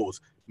have roles,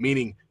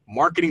 meaning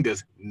marketing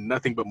does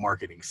nothing but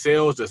marketing.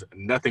 Sales does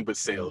nothing but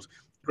sales.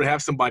 You would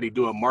have somebody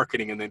doing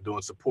marketing and then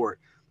doing support.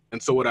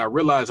 And so what I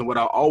realized, and what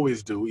I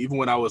always do, even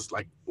when I was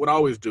like, what I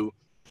always do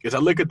is I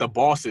look at the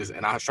bosses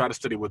and I try to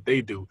study what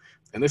they do.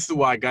 And this is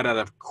why I got out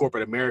of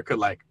corporate America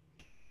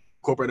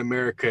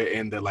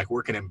and the, like,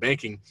 working in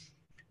banking,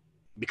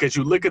 because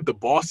you look at the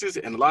bosses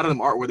and a lot of them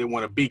aren't where they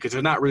want to be because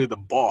they're not really the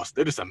boss.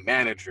 They're just a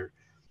manager.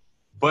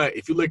 But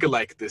if you look at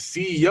like the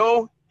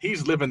CEO,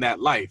 he's living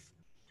that life.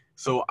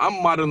 So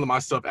I'm modeling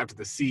myself after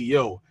the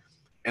CEO.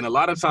 And a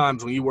lot of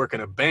times when you work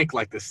in a bank,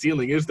 like, the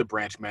ceiling is the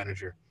branch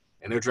manager,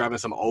 and they're driving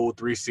some old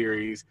 3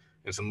 Series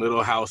and some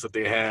little house that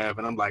they have.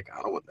 And I'm like,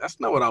 that's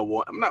not what I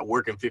want. I'm not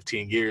working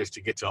 15 years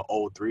to get to an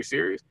old 3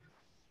 Series.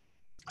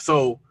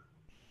 So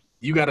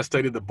you got to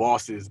study the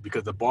bosses,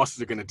 because the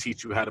bosses are going to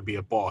teach you how to be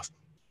a boss.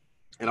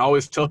 And I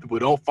always tell people,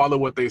 don't follow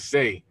what they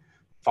say,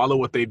 follow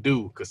what they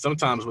do. Because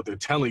sometimes what they're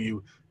telling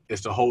you is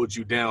to hold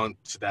you down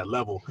to that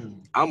level.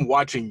 I'm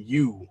watching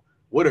you.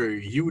 What are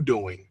you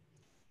doing?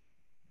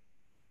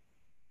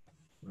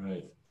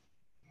 Right.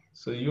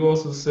 So you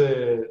also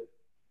said,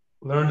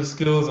 learn the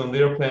skills on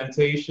their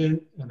plantation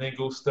and then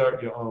go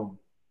start your own,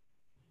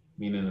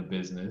 meaning a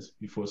business,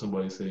 before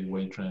somebody say,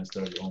 wait, try and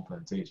start your own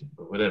plantation,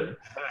 but whatever.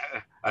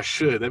 I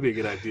should. That'd be a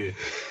good idea.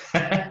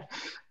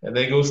 And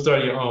then go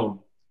start your own.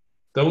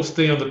 Don't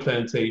stay on the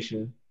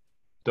plantation.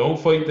 Don't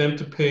fight them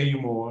to pay you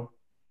more.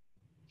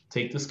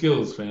 Take the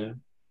skills,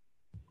 fam.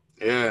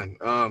 Yeah.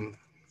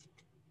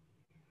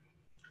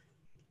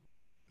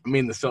 I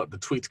mean, the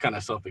tweet's kind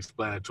of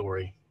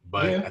self-explanatory,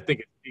 but Yeah. I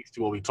think it speaks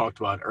to what we talked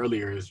about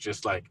earlier. Is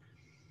just like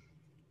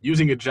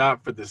using a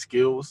job for the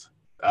skills.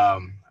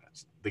 Um,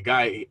 the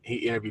guy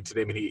he interviewed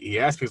today, but he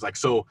asked me, he's like,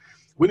 so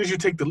when did you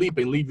take the leap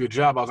and leave your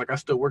job? I was like, I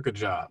still work a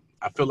job.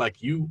 I feel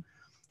like you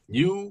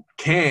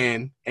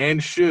can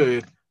and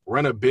should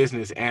run a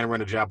business and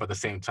run a job at the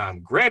same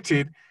time.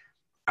 Granted,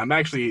 I'm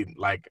actually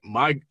like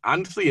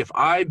honestly, if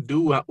I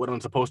do what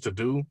I'm supposed to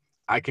do,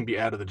 I can be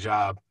out of the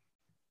job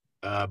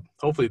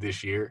hopefully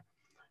this year.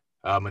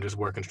 And just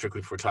working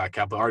strictly for Tide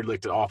Capital. I already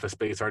looked at office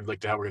space. I already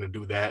looked at how we're going to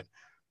do that.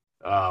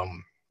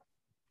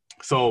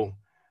 So,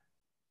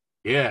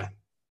 yeah,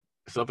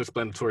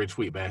 self-explanatory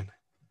tweet, man.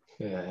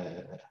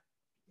 Yeah.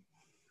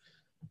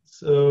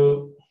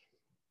 So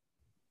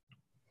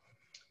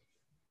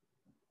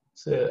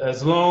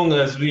as long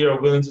as we are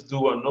willing to do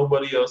what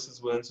nobody else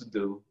is willing to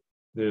do,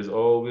 there's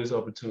always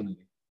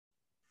opportunity.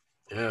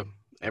 Yeah,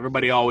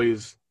 everybody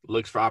always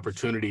looks for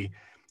opportunity,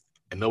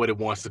 and nobody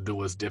wants to do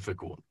what's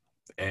difficult.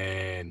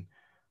 And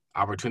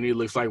opportunity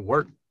looks like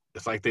work.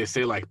 It's like they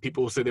say, like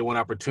people say they want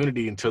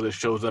opportunity until it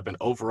shows up in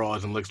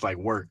overalls and looks like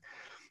work.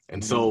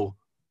 And so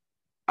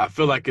I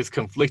feel like it's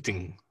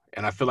conflicting,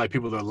 and I feel like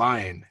people are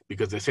lying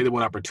because they say they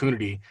want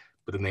opportunity,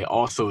 but then they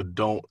also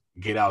don't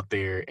get out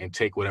there and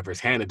take whatever's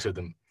handed to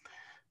them.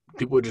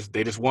 People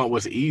just want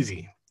what's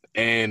easy.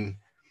 And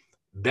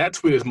that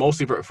tweet is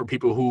mostly for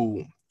people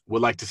who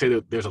would like to say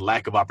that there's a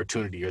lack of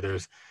opportunity or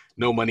there's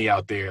no money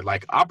out there.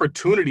 Like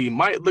opportunity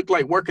might look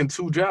like working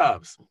 2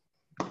 jobs,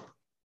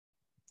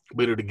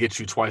 but it'll get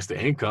you twice the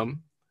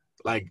income.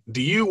 Like,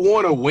 do you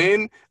want to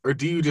win or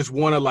do you just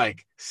want to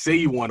like say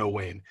you want to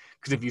win?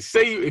 Because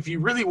if you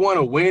really want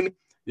to win,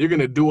 you're going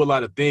to do a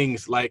lot of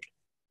things like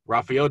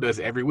Raphael does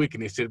every week,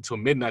 and he stayed until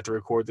midnight to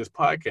record this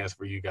podcast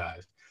for you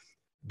guys.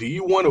 Do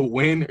you want to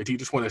win or do you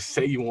just want to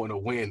say you want to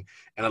win?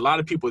 And a lot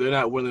of people, they're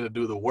not willing to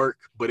do the work.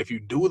 But if you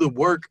do the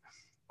work,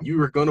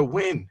 you are going to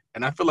win.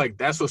 And I feel like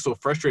that's what's so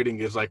frustrating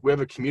is like we have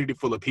a community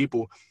full of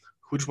people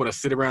who just want to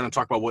sit around and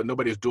talk about what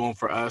nobody's doing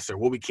for us or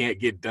what we can't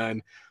get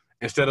done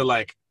instead of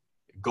like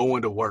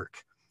going to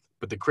work.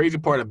 But the crazy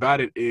part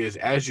about it is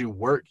as you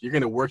work, you're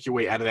going to work your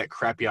way out of that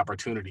crappy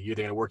opportunity. You're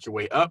going to work your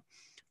way up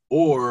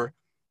or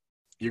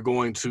you're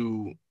going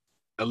to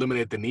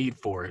eliminate the need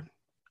for it.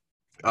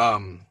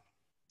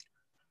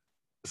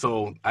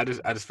 So I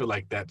just feel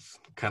like that's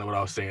kind of what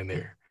I was saying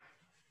there.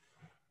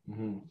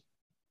 Mm-hmm.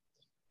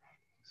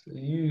 So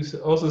you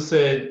also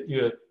said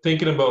you're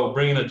thinking about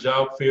bringing a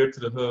job fair to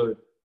the hood.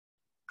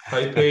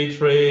 High-paid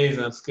trades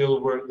and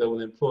skilled work that will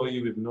employ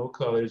you with no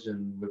college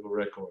and with a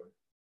record.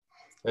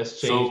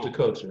 That's changed the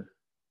culture.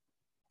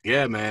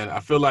 Yeah, man. I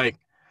feel like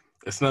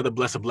it's another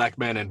Bless a Black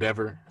Man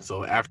endeavor.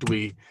 So after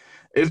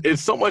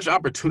it's so much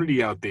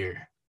opportunity out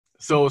there.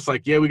 So it's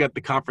like, yeah, we got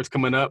the conference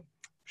coming up.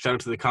 Shout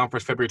out to the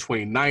conference February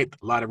 29th.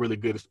 A lot of really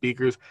good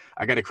speakers.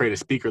 I got to create a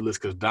speaker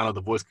list because Donald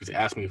the Voice keeps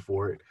asking me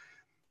for it.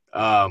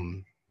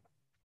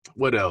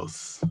 What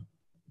else?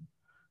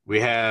 We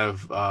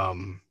have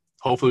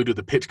hopefully we do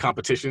the pitch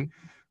competition.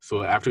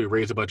 So after we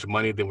raise a bunch of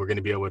money, then we're going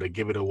to be able to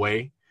give it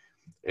away.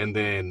 And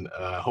then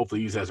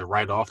hopefully use it as a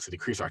write-off to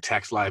decrease our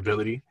tax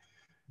liability.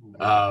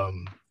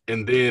 And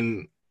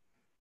then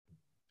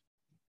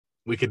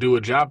we could do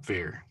a job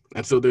fair.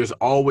 And so there's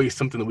always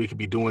something that we could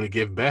be doing to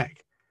give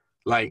back.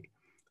 Like,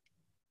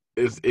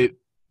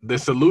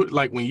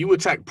 like when you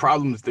attack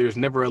problems, there's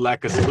never a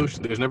lack of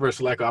solution. There's never a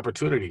lack of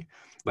opportunity.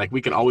 Like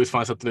we can always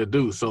find something to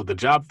do. So the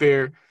job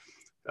fair,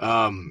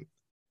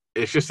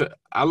 it's just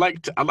I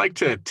like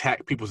to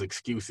attack people's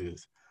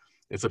excuses.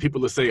 And so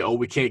people will say, oh,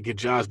 we can't get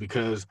jobs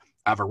because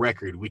I have a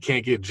record. We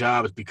can't get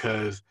jobs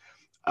because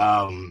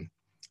I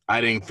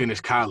didn't finish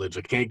college.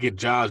 I can't get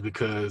jobs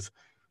because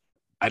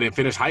I didn't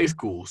finish high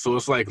school. So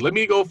it's like, let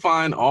me go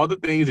find all the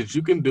things that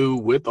you can do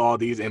with all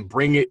these and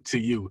bring it to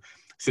you.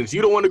 Since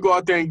you don't want to go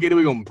out there and get it,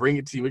 we're going to bring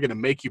it to you. We're going to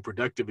make you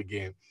productive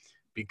again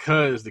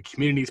because the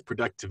community is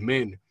productive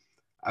men.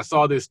 I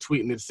saw this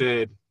tweet and it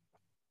said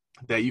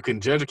that you can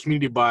judge a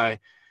community by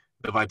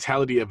the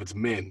vitality of its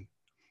men.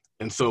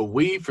 And so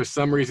we, for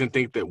some reason,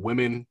 think that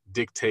women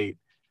dictate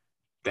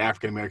the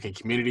African-American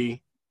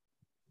community.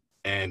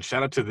 And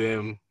shout out to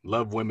them,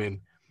 love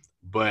women,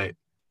 but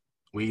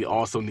we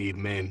also need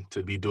men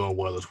to be doing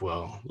well as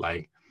well.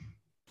 Like,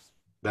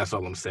 that's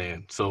all I'm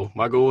saying. So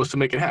my goal is to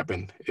make it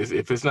happen.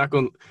 If it's not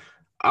going,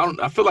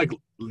 I feel like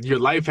your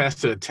life has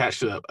to attach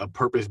to a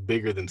purpose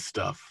bigger than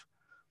stuff.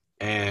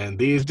 And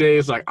these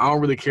days, like, I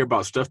don't really care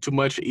about stuff too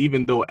much,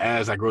 even though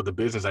as I grow the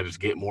business, I just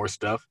get more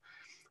stuff.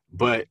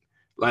 But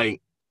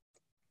like,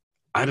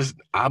 I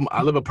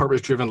live a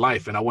purpose-driven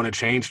life, and I want to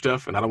change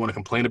stuff, and I don't want to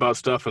complain about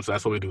stuff, and so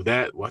that's why we do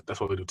that.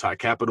 That's why we do Tide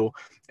Capital.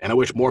 And I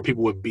wish more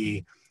people would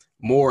be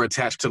more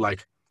attached to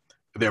like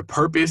their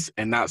purpose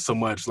and not so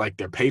much like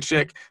their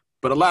paycheck.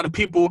 But a lot of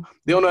people,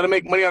 they don't know how to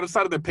make money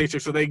outside of their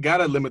paycheck, so they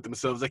gotta limit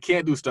themselves. They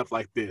can't do stuff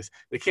like this.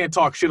 They can't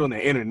talk shit on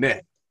the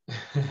internet.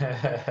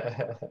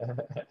 Man.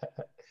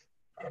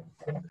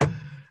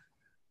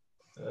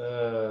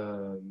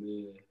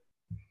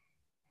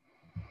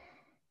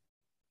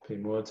 Pay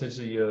more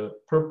attention to your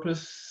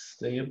purpose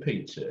Stay your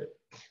paycheck.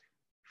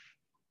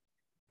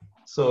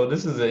 So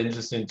this is an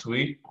interesting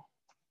tweet.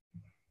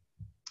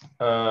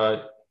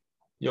 Your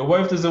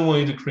wife doesn't want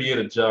you to create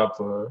a job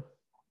for her.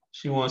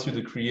 She wants you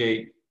to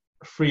create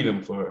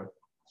freedom for her.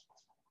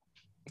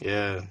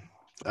 Yeah.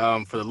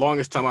 For the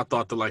longest time, I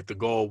thought that like the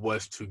goal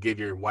was to give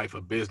your wife a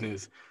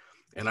business,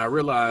 and I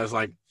realized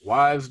like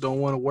wives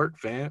don't want to work,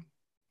 fam.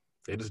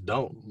 They just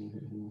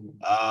don't.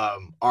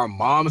 Our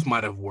moms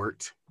might have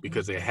worked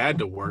because they had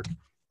to work.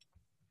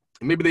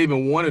 Maybe they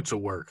even wanted to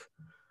work,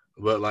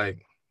 but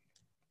like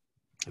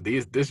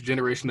this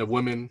generation of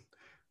women,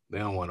 they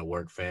don't want to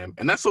work, fam,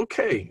 and that's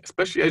okay.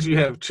 Especially as you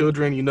have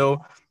children, you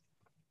know.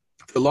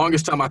 For the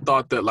longest time, I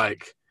thought that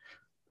like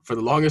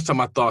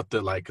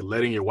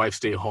letting your wife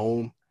stay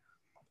home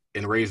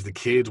and raise the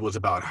kids was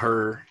about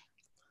her,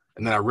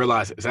 and then I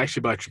realized it's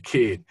actually about your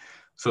kid.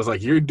 So it's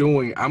like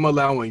I'm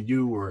allowing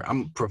you, or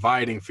I'm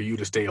providing for you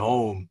to stay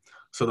home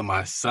so that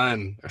my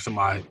son or so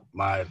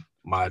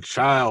my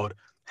child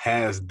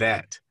has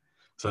that.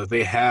 So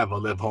they have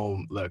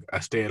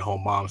a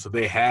stay-at-home mom. So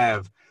they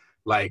have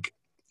like,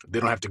 they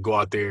don't have to go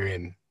out there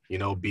and, you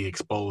know, be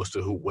exposed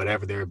to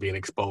whatever they're being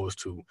exposed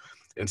to.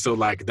 And so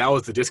like, that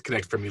was the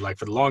disconnect for me. Like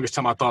for the longest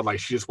time, I thought like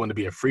she just wanted to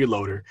be a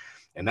freeloader.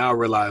 And now I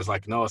realize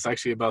like, no, it's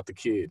actually about the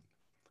kid.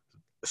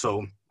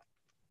 So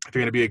if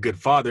you're going to be a good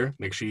father,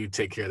 make sure you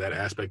take care of that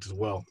aspect as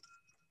well.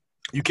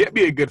 You can't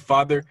be a good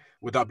father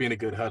without being a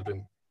good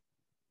husband.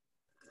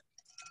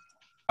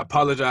 I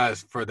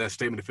apologize for that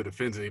statement if it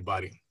offends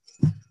anybody,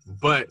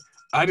 but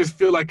I just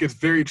feel like it's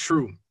very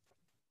true.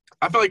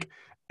 I feel like,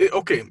 you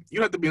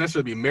don't have to be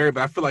necessarily be married,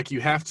 but I feel like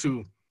you have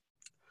to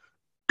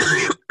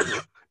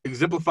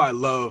exemplify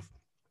love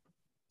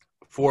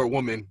for a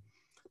woman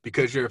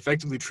because you're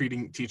effectively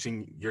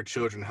teaching your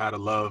children how to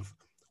love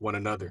one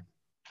another.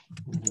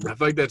 I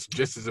feel like that's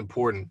just as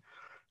important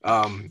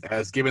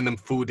as giving them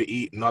food to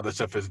eat and all that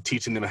stuff, as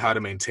teaching them how to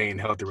maintain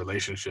healthy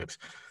relationships.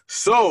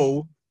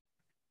 So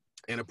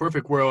in a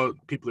perfect world,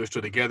 people are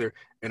still together.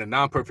 In a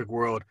non-perfect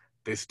world,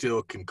 they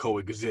still can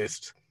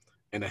coexist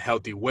in a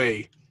healthy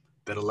way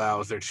that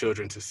allows their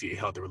children to see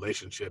healthy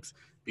relationships,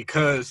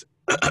 because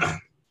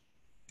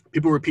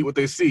people repeat what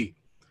they see.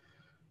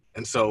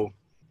 And so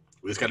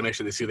we just got to make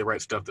sure they see the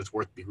right stuff that's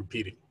worth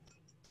repeating.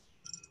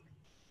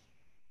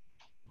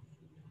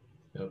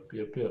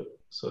 Yep.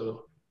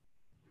 So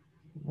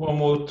one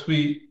more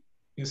tweet.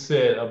 He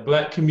said, a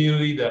Black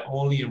community that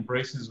only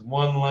embraces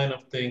one line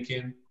of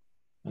thinking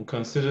and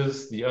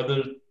considers the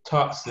other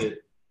toxic,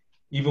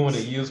 even when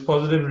it yields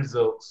positive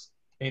results,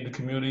 ain't the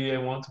community I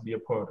want to be a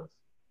part of.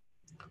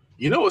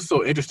 You know what's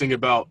so interesting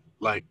about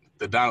like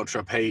the Donald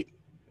Trump hate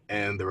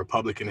and the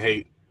Republican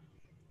hate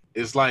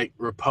is like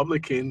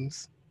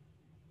Republicans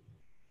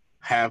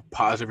have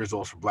positive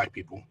results for Black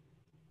people.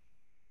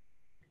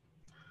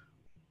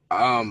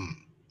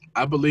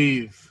 I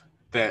believe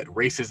that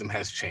racism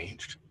has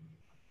changed.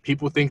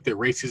 People think that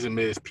racism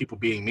is people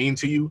being mean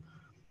to you.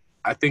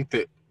 I think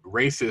that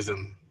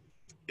racism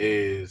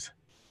is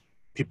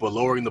people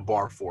lowering the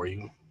bar for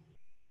you,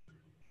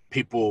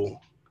 people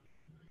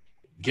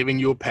giving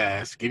you a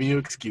pass, giving you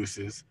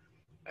excuses,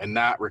 and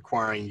not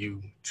requiring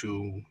you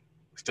to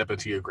step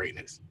into your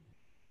greatness.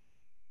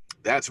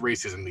 That's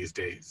racism these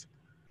days.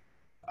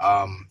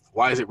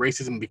 Why is it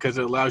racism? Because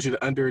it allows you to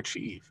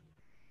underachieve.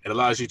 It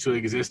allows you to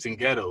exist in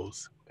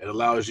ghettos. It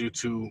allows you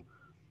to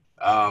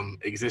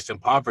exist in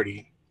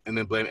poverty and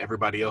then blame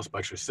everybody else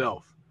but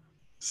yourself.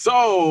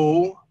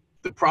 So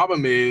the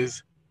problem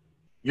is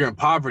you're in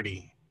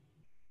poverty.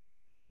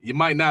 You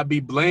might not be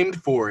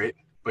blamed for it,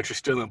 but you're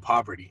still in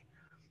poverty.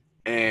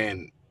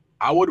 And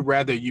I would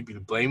rather you be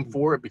blamed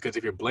for it, because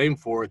if you're blamed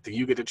for it, then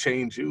you get to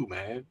change you,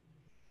 man.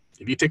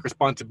 If you take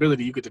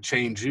responsibility, you get to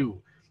change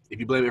you. If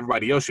you blame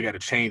everybody else, you got to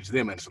change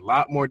them. And it's a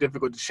lot more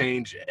difficult to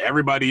change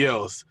everybody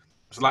else.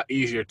 It's a lot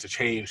easier to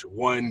change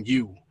one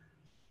you.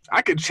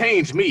 I could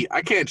change me.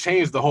 I can't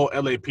change the whole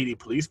LAPD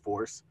police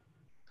force.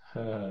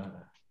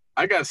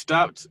 I got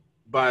stopped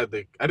I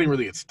didn't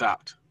really get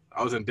stopped.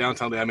 I was in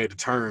downtown LA. I made a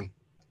turn.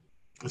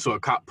 And so a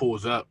cop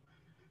pulls up,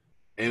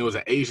 and it was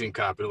an Asian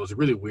cop. And it was a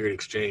really weird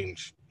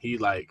exchange.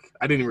 I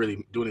didn't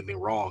really do anything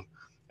wrong.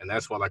 And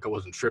that's why I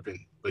wasn't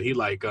tripping. But he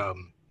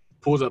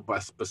pulls up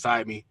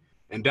beside me.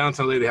 And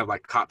downtown LA, they have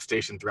cops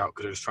stationed throughout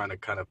because they're just trying to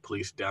kind of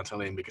police downtown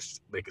LA and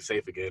make it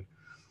safe again.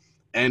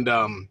 And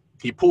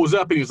he pulls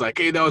up and he's like,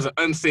 "Hey, that was an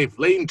unsafe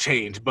lane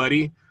change,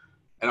 buddy."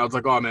 And I was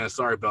like, "Oh man,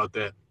 sorry about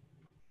that."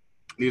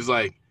 And he's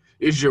like,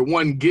 "It's your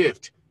one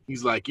gift."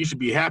 He's like, "You should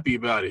be happy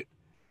about it."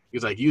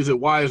 He's like, "Use it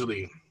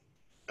wisely."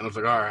 And I was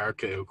like, "All right,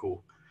 okay,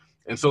 cool."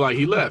 And so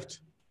he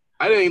left.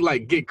 I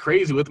didn't get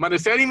crazy with him. I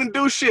just said, "I didn't even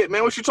do shit,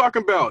 man. What you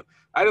talking about?"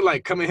 I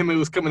didn't come at him. It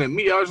was coming at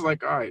me. I was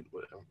like, "All right,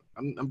 whatever.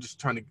 I'm just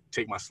trying to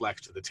take my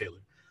slacks to the tailor."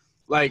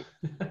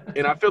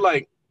 And I feel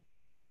like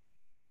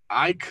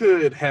I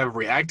could have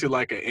reacted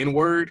like an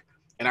N-word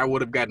and I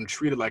would have gotten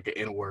treated like an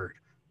N-word.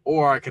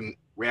 Or I can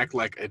react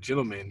like a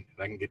gentleman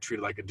and I can get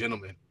treated like a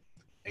gentleman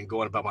and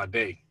go on about my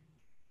day.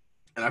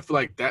 And I feel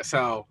like that's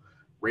how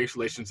race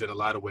relations in a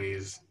lot of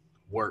ways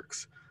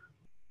works.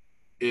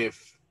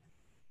 If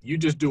you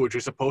just do what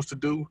you're supposed to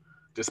do,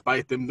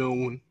 despite them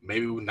doing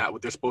maybe not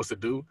what they're supposed to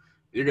do,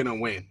 you're going to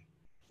win.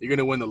 You're going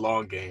to win the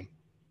long game.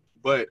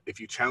 But if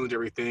you challenge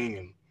everything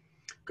and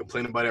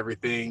complain about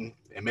everything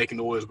and making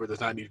noise where there's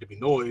not needed to be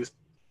noise,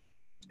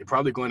 you're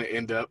probably going to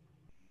end up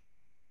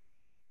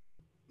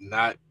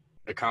not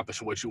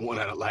accomplishing what you want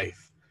out of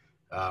life.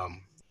 Probably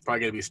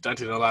going to be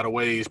stunted in a lot of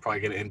ways,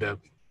 probably going to end up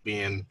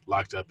being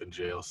locked up in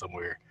jail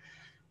somewhere.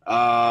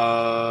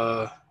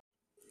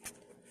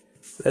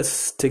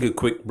 Let's take a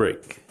quick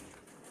break.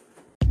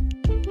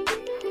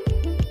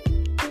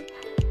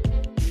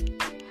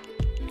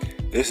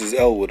 This is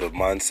Elwood of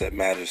Mindset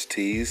Matters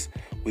Tees.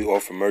 We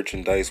offer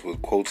merchandise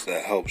with quotes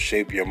that help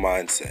shape your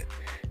mindset.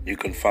 You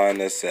can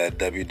find us at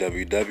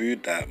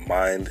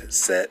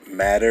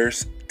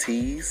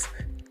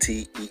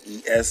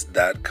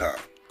www.mindsetmatterstees.com.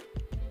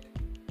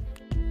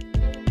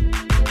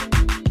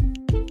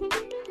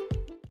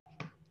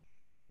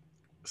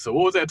 So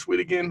what was that tweet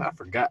again? I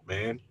forgot,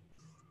 man.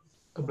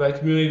 A black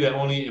community that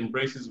only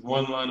embraces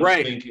one line of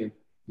thinking.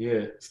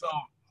 Yeah. So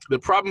the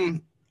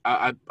problem,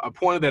 I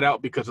pointed that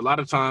out because a lot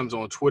of times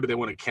on Twitter they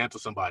want to cancel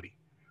somebody.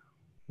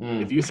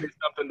 If you say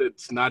something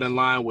that's not in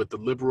line with the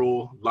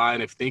liberal line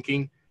of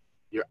thinking,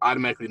 you're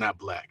automatically not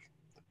black.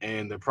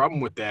 And the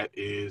problem with that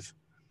is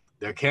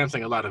they're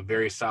canceling a lot of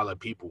very solid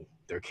people.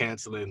 They're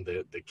canceling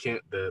the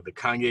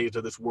Kanyes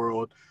of this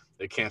world.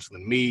 They're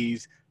canceling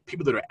me's,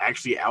 people that are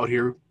actually out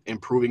here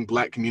improving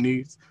black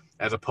communities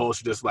as opposed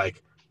to just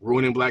like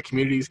ruining black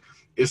communities.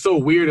 It's so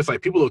weird. It's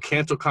like people will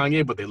cancel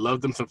Kanye, but they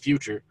love them some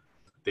Future.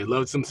 They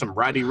love some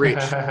Roddy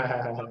Rich.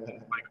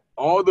 Like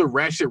all the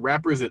ratchet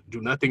rappers that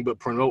do nothing but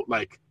promote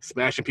like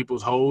smashing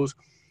people's hoes,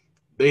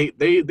 they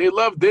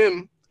love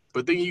them.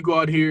 But then you go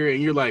out here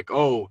and you're like,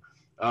 oh,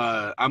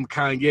 I'm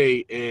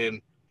Kanye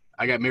and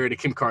I got married to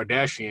Kim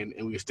Kardashian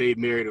and we stayed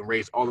married and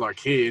raised all our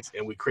kids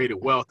and we created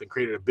wealth and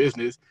created a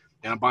business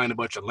and I'm buying a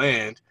bunch of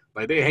land.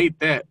 Like they hate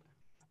that.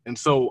 And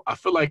so I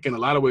feel like in a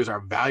lot of ways our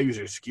values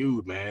are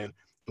skewed, man.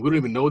 We don't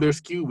even know they're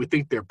skewed. We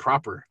think they're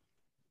proper.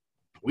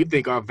 We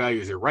think our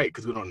values are right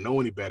because we don't know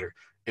any better.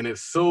 And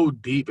it's so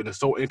deep and it's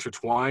so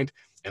intertwined.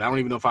 And I don't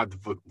even know if I have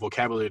the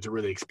vocabulary to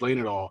really explain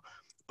it all,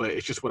 but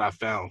it's just what I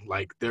found.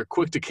 Like they're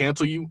quick to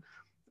cancel you.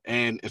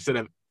 And instead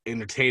of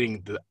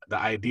entertaining the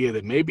idea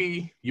that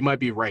maybe you might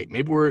be right.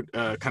 Maybe we're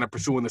kind of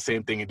pursuing the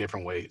same thing in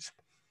different ways.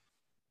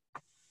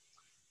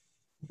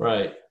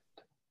 Right.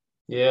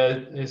 Yeah,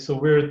 it's a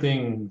weird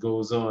thing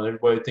goes on.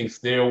 Everybody thinks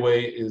their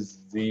way is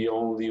the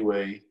only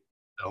way.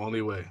 The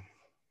only way.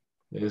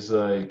 It's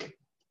like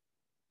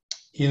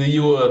either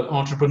you're an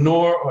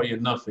entrepreneur or you're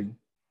nothing.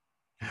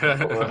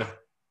 Or,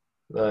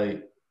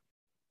 like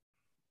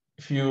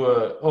if you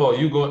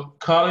you go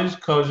college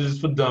is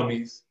for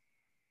dummies.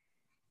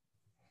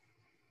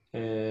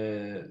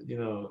 And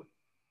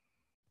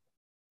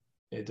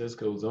it just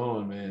goes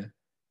on, man.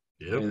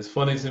 Yep. And it's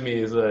funny to me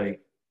is like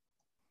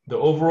the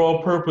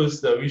overall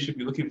purpose that we should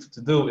be looking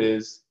to do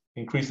is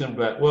increasing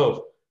black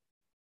wealth.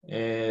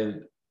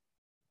 And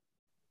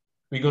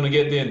we're going to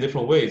get there in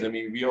different ways. I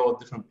mean, we all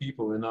different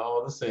people. We're not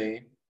all the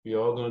same. We're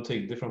all going to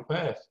take different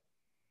paths.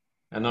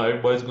 And not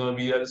everybody's going to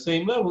be at the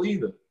same level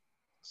either.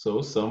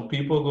 So some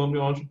people are going to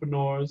be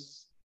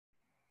entrepreneurs.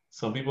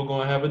 Some people are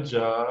going to have a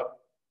job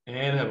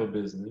and have a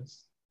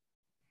business.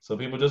 Some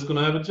people are just going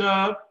to have a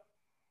job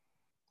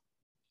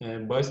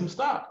and buy some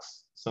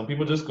stocks. Some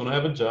people are just going to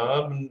have a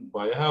job and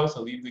buy a house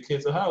and leave the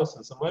kids a house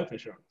and some life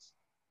insurance.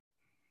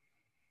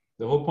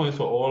 The whole point is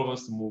for all of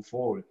us to move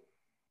forward.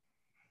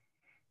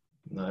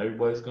 Not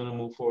everybody's going to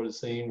move forward the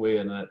same way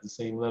and at the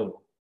same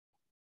level.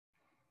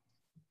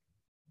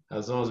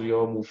 As long as we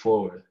all move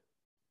forward.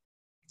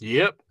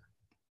 Yep.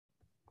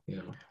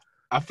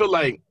 I feel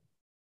like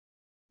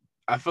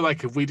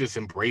if we just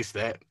embrace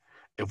that,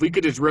 if we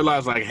could just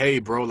realize like, hey,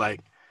 bro, like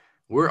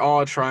we're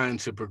all trying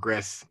to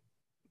progress,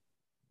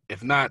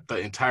 if not the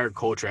entire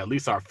culture, at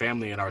least our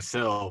family and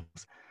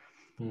ourselves.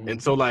 Mm-hmm.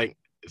 And so like,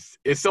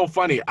 it's so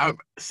funny.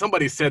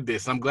 Somebody said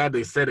this. I'm glad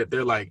they said it.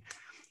 They're like,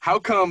 how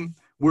come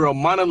we're a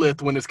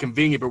monolith when it's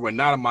convenient, but we're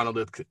not a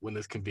monolith when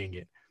it's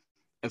convenient?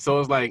 And so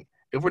it's like,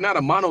 if we're not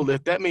a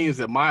monolith, that means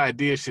that my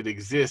idea should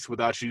exist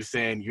without you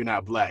saying you're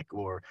not black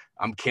or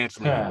I'm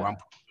canceling you or I'm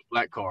putting a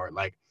black card.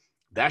 Like,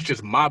 that's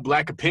just my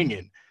black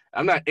opinion.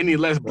 I'm not any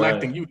less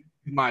black than you.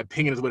 My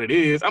opinion is what it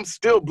is. I'm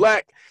still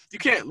black. You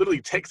can't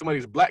literally take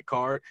somebody's black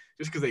card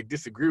just because they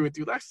disagree with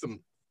you.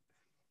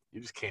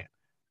 You just can't.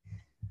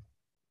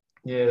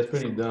 Yeah, it's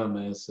pretty dumb,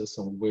 man. It's just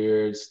some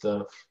weird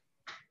stuff,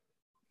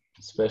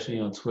 especially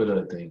on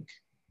Twitter, I think.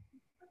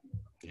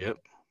 Yep.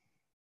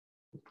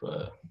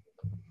 But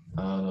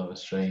I don't know,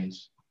 it's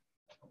strange.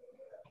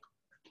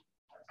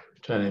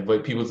 Trying to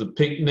invite people to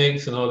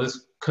picnics and all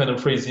this kind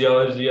of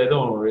phraseology I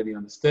don't really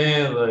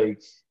understand,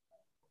 like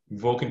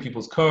revoking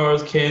people's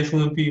cars,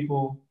 canceling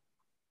people.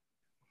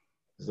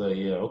 It's like,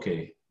 yeah,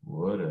 okay,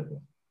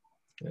 whatever.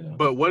 Yeah.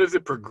 But what does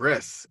it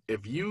progress?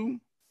 If you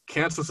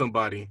cancel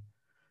somebody,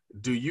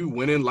 do you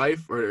win in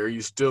life or are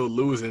you still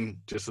losing?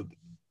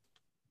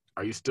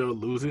 Are you still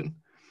losing?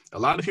 A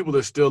lot of people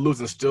are still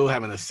losing, still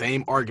having the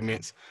same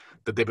arguments,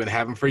 that they've been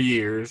having for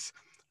years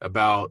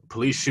about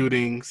police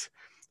shootings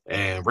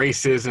and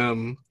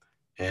racism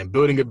and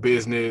building a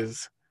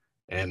business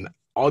and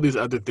all these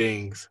other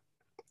things,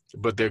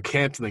 but they're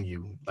canceling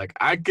you. Like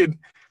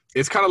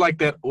it's kind of like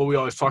that, what we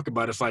always talk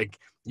about. It's like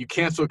you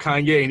cancel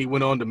Kanye and he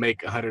went on to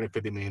make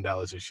 $150 million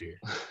this year.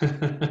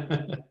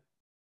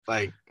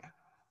 Like,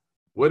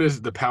 what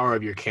is the power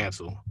of your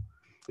cancel?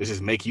 Does it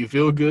just make you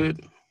feel good?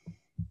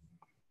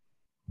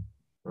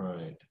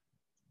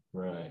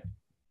 Right.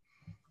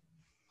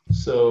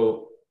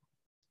 So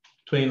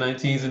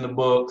 2019 is in the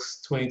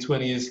books.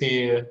 2020 is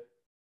here.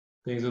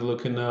 Things are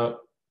looking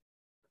up.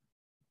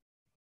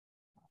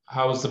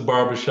 How's the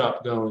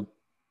barbershop going?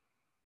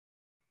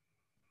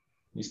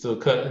 You still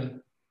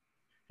cutting?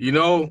 You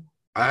know,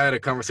 I had a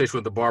conversation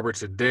with the barber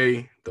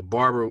today. The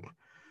barber,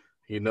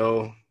 you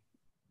know,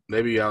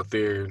 maybe out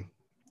there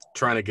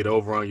trying to get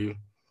over on you.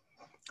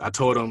 I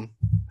told him,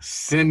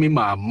 send me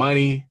my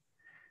money.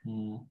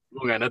 We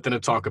don't got nothing to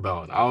talk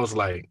about. I was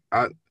like,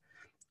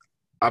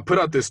 I put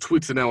out this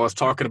tweet today. I was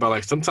talking about,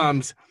 like,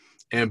 sometimes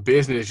in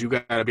business, you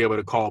got to be able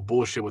to call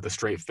bullshit with a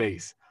straight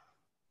face.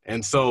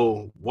 And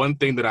so one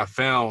thing that I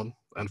found,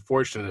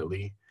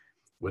 unfortunately,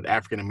 with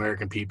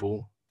African-American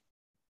people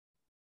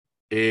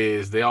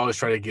is they always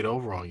try to get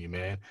over on you,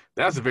 man.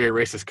 That's a very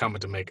racist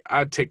comment to make.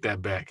 I'd take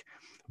that back.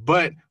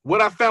 But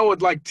what I found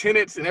with, like,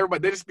 tenants and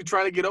everybody, they just be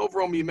trying to get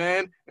over on me,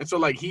 man. And so,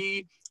 like,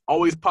 he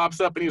always pops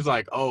up and he's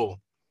like, oh,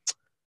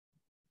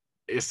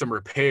 it's some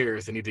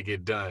repairs that need to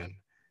get done.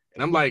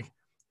 And I'm like,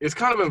 it's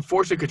kind of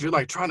unfortunate because you're,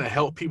 like, trying to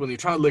help people and you're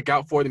trying to look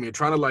out for them. You're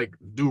trying to, like,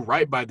 do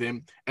right by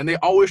them. And they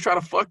always try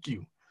to fuck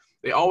you.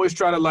 They always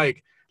try to,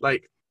 like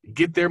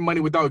get their money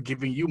without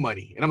giving you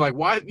money. And I'm like,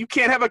 why? You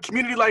can't have a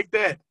community like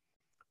that.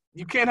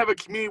 You can't have a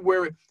community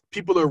where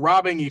people are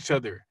robbing each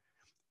other.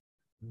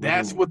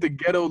 That's what the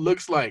ghetto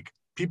looks like.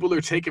 People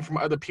are taking from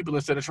other people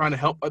instead of trying to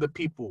help other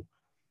people.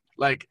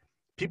 Like,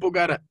 people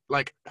gotta,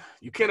 like,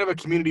 you can't have a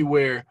community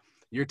where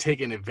you're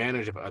taking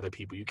advantage of other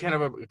people. You can't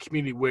have a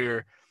community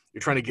where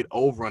you're trying to get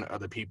over on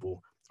other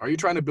people. Are you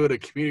trying to build a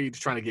community that's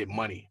trying to get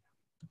money?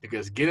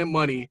 Because getting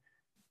money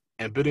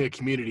and building a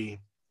community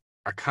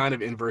are kind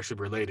of inversely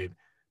related,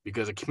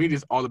 because a community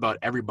is all about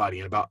everybody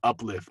and about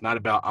uplift, not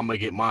about, I'm going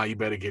to get mine, you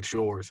better get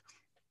yours.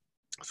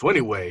 So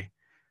anyway,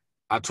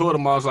 I told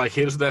him, I was like,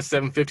 here's that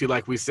 $750,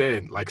 like we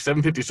said. Like,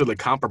 $750 is still a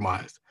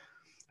compromise.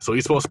 So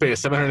he's supposed to pay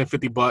us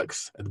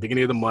 $750 at the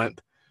beginning of the month.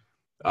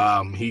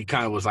 He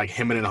kind of was like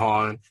hemming and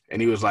hawing,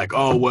 and he was like,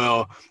 oh,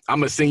 well, I'm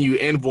going to send you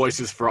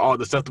invoices for all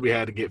the stuff that we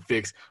had to get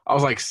fixed. I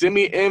was like, send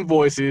me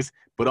invoices,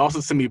 but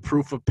also send me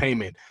proof of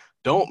payment.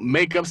 Don't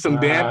make up some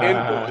damn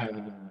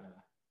invoice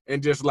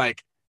and just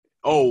like,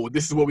 oh,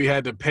 this is what we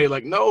had to pay.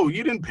 Like, no,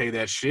 you didn't pay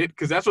that shit,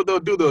 because that's what they'll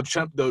do.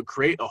 They'll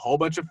create a whole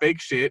bunch of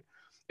fake shit.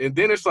 And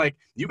then it's like,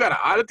 you got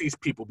to audit these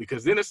people,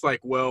 because then it's like,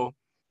 well,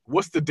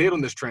 what's the date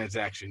on this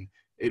transaction?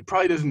 It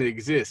probably doesn't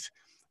exist.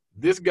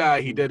 This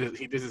guy, he does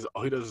his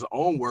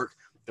own work.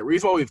 The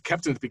reason why we've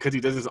kept him is because he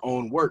does his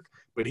own work.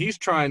 But he's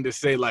trying to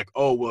say, like,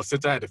 oh, well,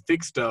 since I had to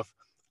fix stuff,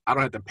 I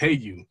don't have to pay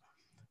you,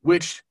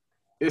 which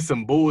is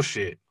some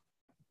bullshit.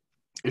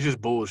 It's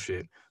just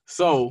bullshit.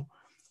 So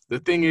the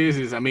thing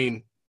is, I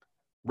mean,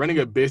 running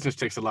a business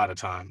takes a lot of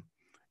time.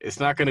 It's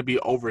not going to be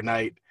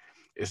overnight.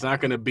 It's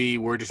not going to be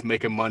we're just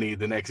making money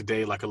the next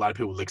day like a lot of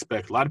people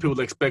expect. A lot of people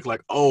expect,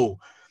 like, oh,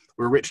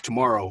 we're rich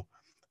tomorrow.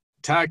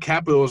 Tide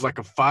Capital is like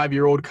a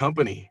 5-year-old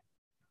company.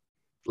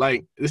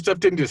 Like, this stuff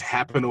didn't just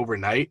happen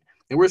overnight,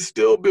 and we're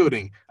still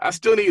building. I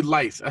still need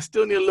lights. I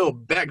still need a little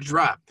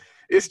backdrop.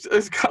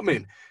 It's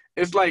coming.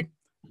 It's like,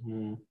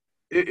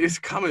 it's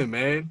coming,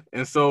 man.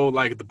 And so,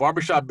 like, the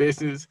barbershop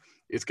business,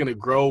 it's going to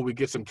grow. We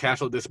get some cash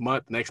flow this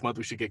month. Next month,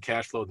 we should get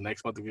cash flow. The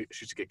next month, we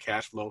should get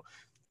cash flow.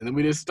 And then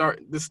we just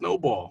start the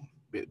snowball.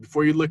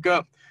 Before you look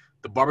up,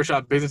 the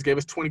barbershop business gave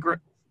us 20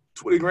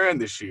 grand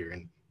this year.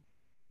 And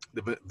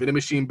the vending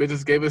machine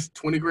business gave us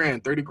 20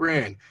 grand, 30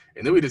 grand.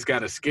 And then we just got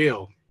to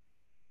scale,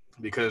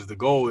 because the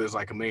goal is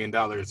like $1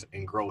 million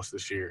in gross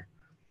this year.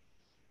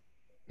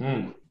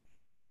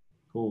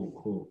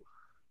 Cool.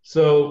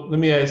 So let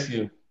me ask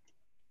you,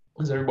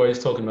 because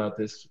everybody's talking about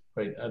this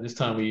right at this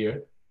time of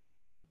year.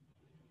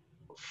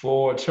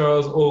 For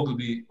Charles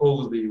Oglesby,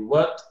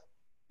 what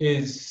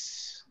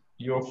is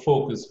your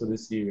focus for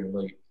this year?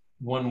 Like,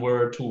 1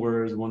 word, 2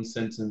 words, 1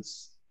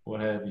 sentence, what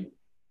have you?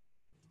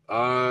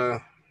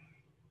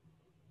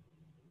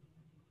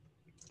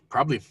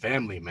 Probably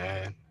family,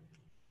 man.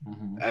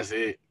 That's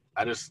it.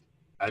 I just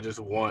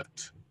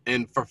want,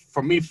 and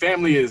for me,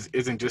 family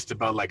isn't just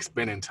about, like,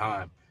 spending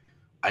time.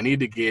 I need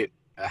to get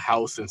a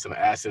house and some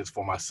assets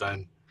for my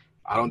son.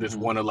 I don't just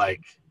want to,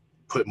 like,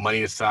 put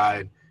money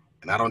aside,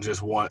 and I don't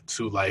just want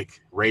to,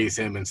 like, raise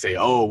him and say,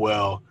 oh,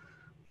 well,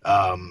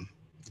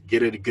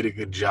 get a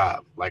good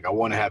job. Like, I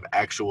want to have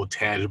actual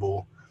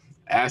tangible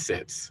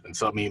assets. And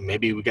so, I mean,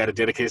 maybe we got to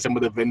dedicate some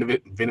of the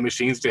vending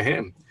machines to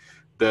him.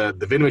 The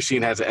vending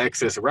machine has an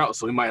excess route,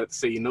 so we might have to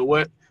say, you know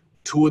what,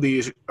 2 of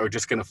these are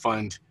just going to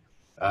fund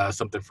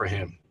something for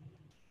him.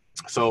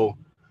 So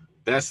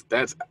that's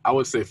I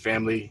would say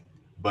family,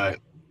 but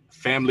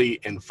family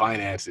and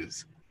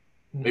finances.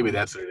 Maybe Mhm.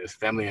 that's what it is.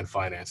 Family and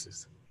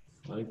finances.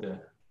 I like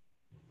that.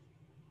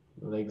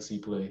 Legacy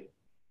play.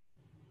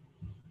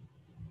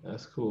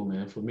 That's cool,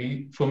 man. For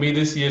me,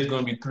 this year is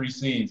gonna be 3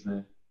 C's,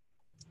 man.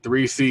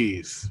 3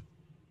 C's.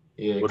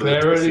 Yeah, What are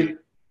the 3 C's?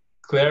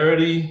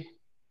 clarity,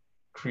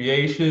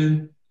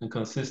 creation, and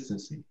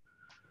consistency.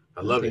 I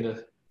And love think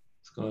it.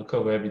 it's gonna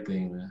cover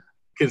everything, man.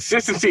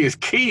 Consistency is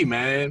key,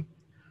 man.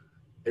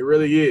 It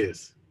really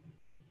is.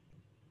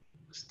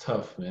 It's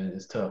tough, man.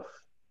 It's tough.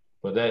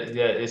 But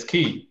it's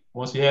key.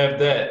 Once you have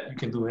that, you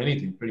can do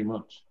anything pretty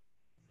much.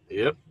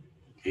 Yep.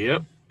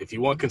 If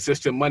you want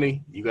consistent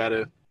money, you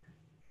gotta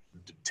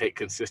take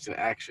consistent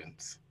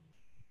actions.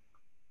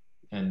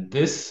 And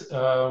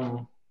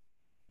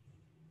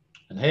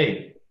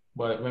hey,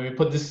 but when we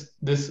put this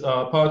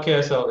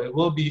podcast out, it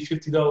will be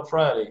 $50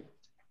 Friday.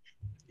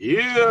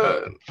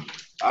 Yeah.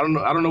 I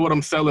don't know what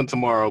I'm selling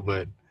tomorrow,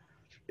 but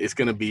it's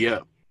gonna be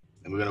up.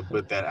 And we're gonna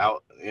put that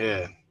out.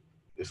 Yeah.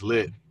 It's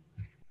lit.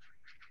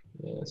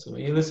 Yeah, so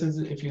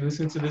if you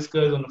listen to this,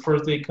 guys, on the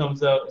first day it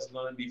comes out, it's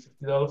gonna be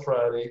 $50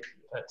 Friday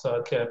at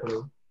Todd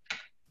Capital.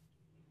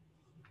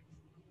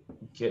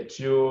 Get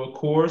your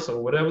course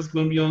or whatever's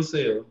gonna be on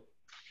sale.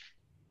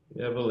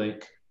 We have a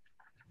link.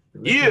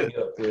 The link will be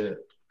up there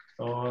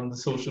on the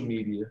social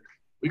media.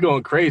 We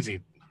going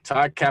crazy.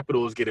 Todd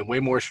Capital is getting way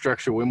more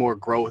structure, way more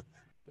growth.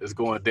 Is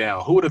going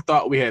down. Who would have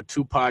thought we had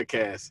 2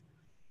 podcasts?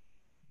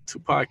 2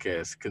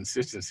 podcasts,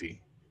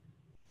 consistency.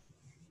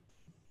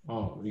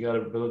 Oh, we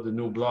gotta build a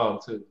new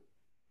blog too.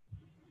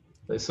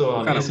 They saw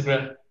on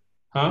Instagram.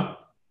 What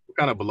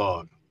kind of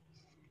blog?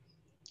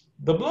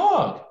 The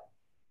blog.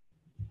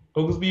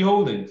 Oglesby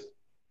Holdings.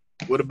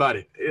 What about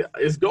it?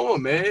 It's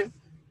going, man.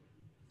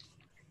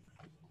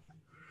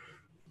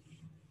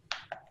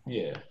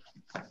 Yeah.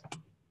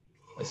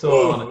 I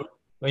saw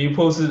when you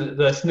posted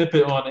that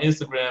snippet on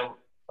Instagram,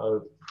 a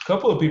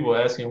couple of people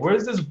were asking,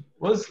 "Where's this?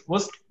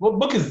 What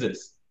book is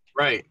this?"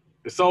 Right.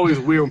 It's always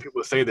weird when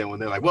people say that when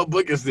they're like, "What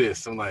book is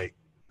this?" I'm like,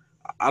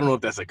 I don't know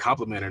if that's a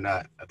compliment or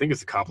not. I think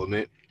it's a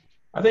compliment.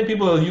 I think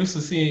people are used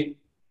to seeing,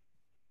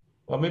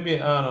 or maybe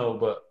I don't know,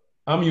 but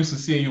I'm used to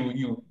seeing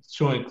you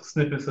showing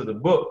snippets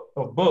of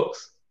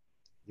books.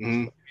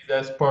 Mm-hmm. So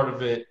that's part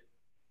of it,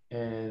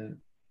 and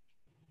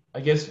I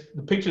guess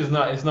the picture is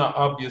not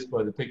obvious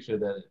by the picture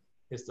that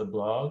it's the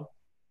blog.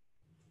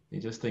 They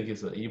just think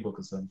it's an ebook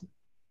or something.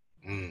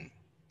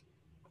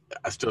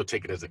 I still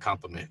take it as a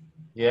compliment.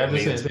 Yeah, I'm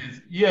just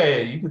saying. Yeah,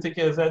 you can take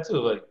it as that too,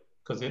 like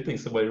because they think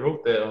somebody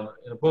wrote that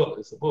in a book.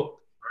 It's a book.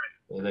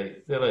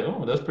 Right. They're like,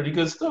 oh, that's pretty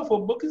good stuff.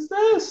 What book is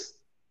this?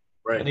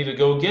 Right. I need to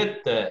go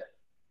get that.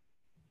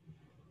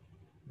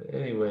 But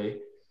anyway,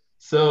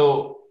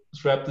 so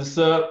let's wrap this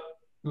up.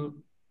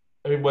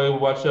 Everybody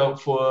watch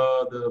out for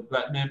the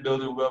Black Men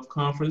Building Wealth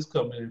Conference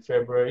coming in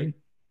February.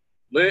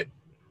 Lit.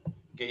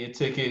 Get your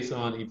tickets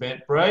on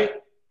Eventbrite.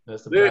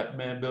 That's the Black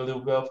Men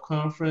Building Wealth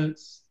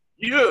Conference.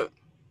 Yeah.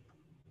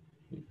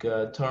 We've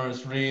got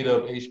Terrence Reed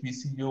of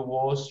HBCU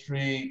Wall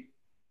Street.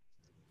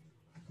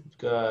 We've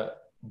got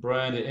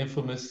Brian, the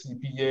infamous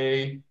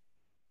CPA.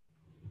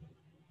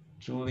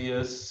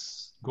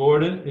 Julius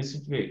Gordon. Is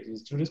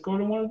Julius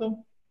Gordon one of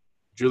them?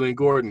 Julian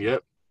Gordon,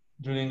 yep.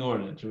 Julian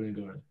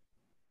Gordon.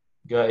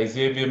 Got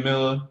Xavier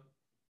Miller.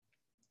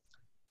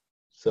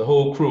 It's a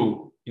whole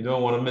crew. You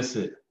don't want to miss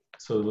it.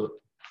 So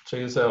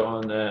check us out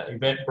on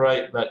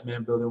Eventbrite, Black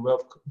Men Building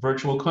Wealth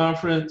Virtual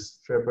Conference,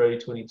 February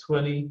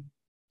 2020.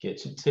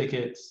 Get your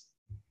tickets.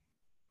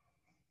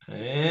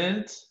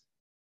 And,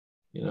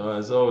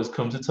 as always,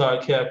 come to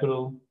Todd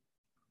Capital.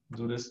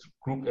 Do this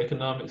group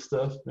economic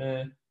stuff,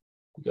 man.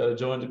 You got to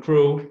join the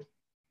crew.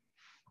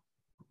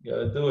 You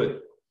got to do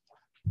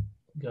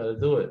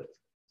it.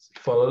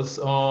 Follow us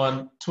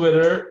on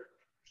Twitter.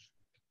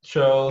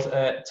 Charles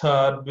at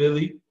Todd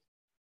Billy.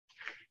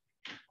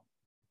 Is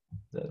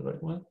that the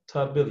right one?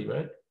 Todd Billy,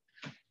 right?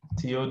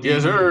 TOD.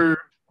 Yes, sir.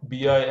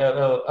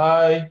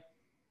 BILLI.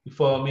 You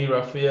follow me,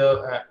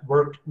 Raphael, at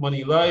Work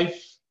Money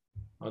Life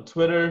on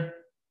Twitter.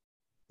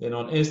 Then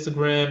on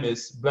Instagram,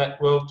 it's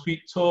Blackwell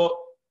Tweet Talk.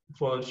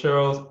 Follow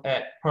Charles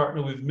at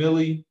Partner with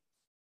Millie.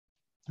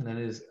 And then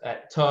it's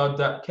at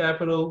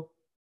Todd.capital.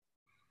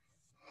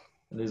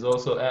 And there's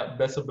also at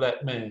Best of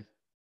Black Man.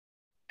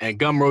 And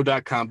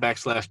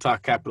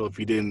Gumroad.com/Talk Capital. If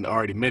you didn't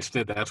already mention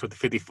it, that's where the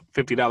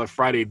 $50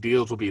 Friday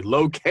deals will be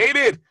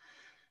located.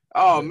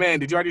 Oh, man.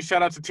 Did you already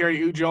shout out to Terry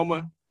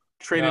Ujoma,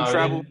 Trade and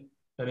Travel?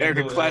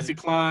 Erica Classic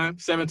Climb,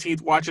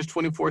 17th Watches,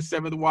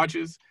 24/7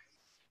 Watches,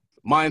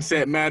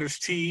 Mindset Matters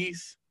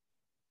Tees.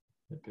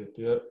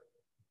 Yep.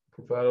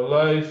 Provider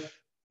Life,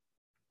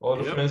 all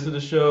the friends of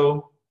the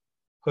show,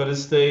 Hood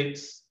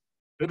Estates.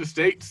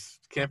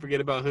 Can't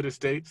forget about Hood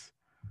Estates.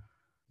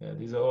 Yeah,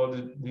 these are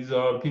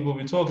the people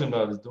we're talking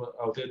about. Is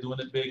out there doing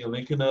it big and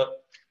linking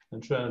up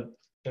and trying to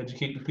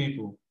educate the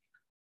people.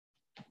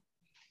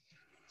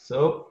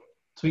 So,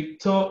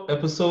 Tweet Talk,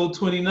 episode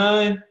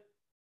 29.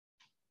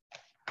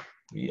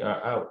 We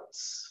are out.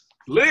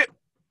 Lit.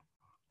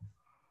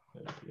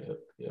 Yep.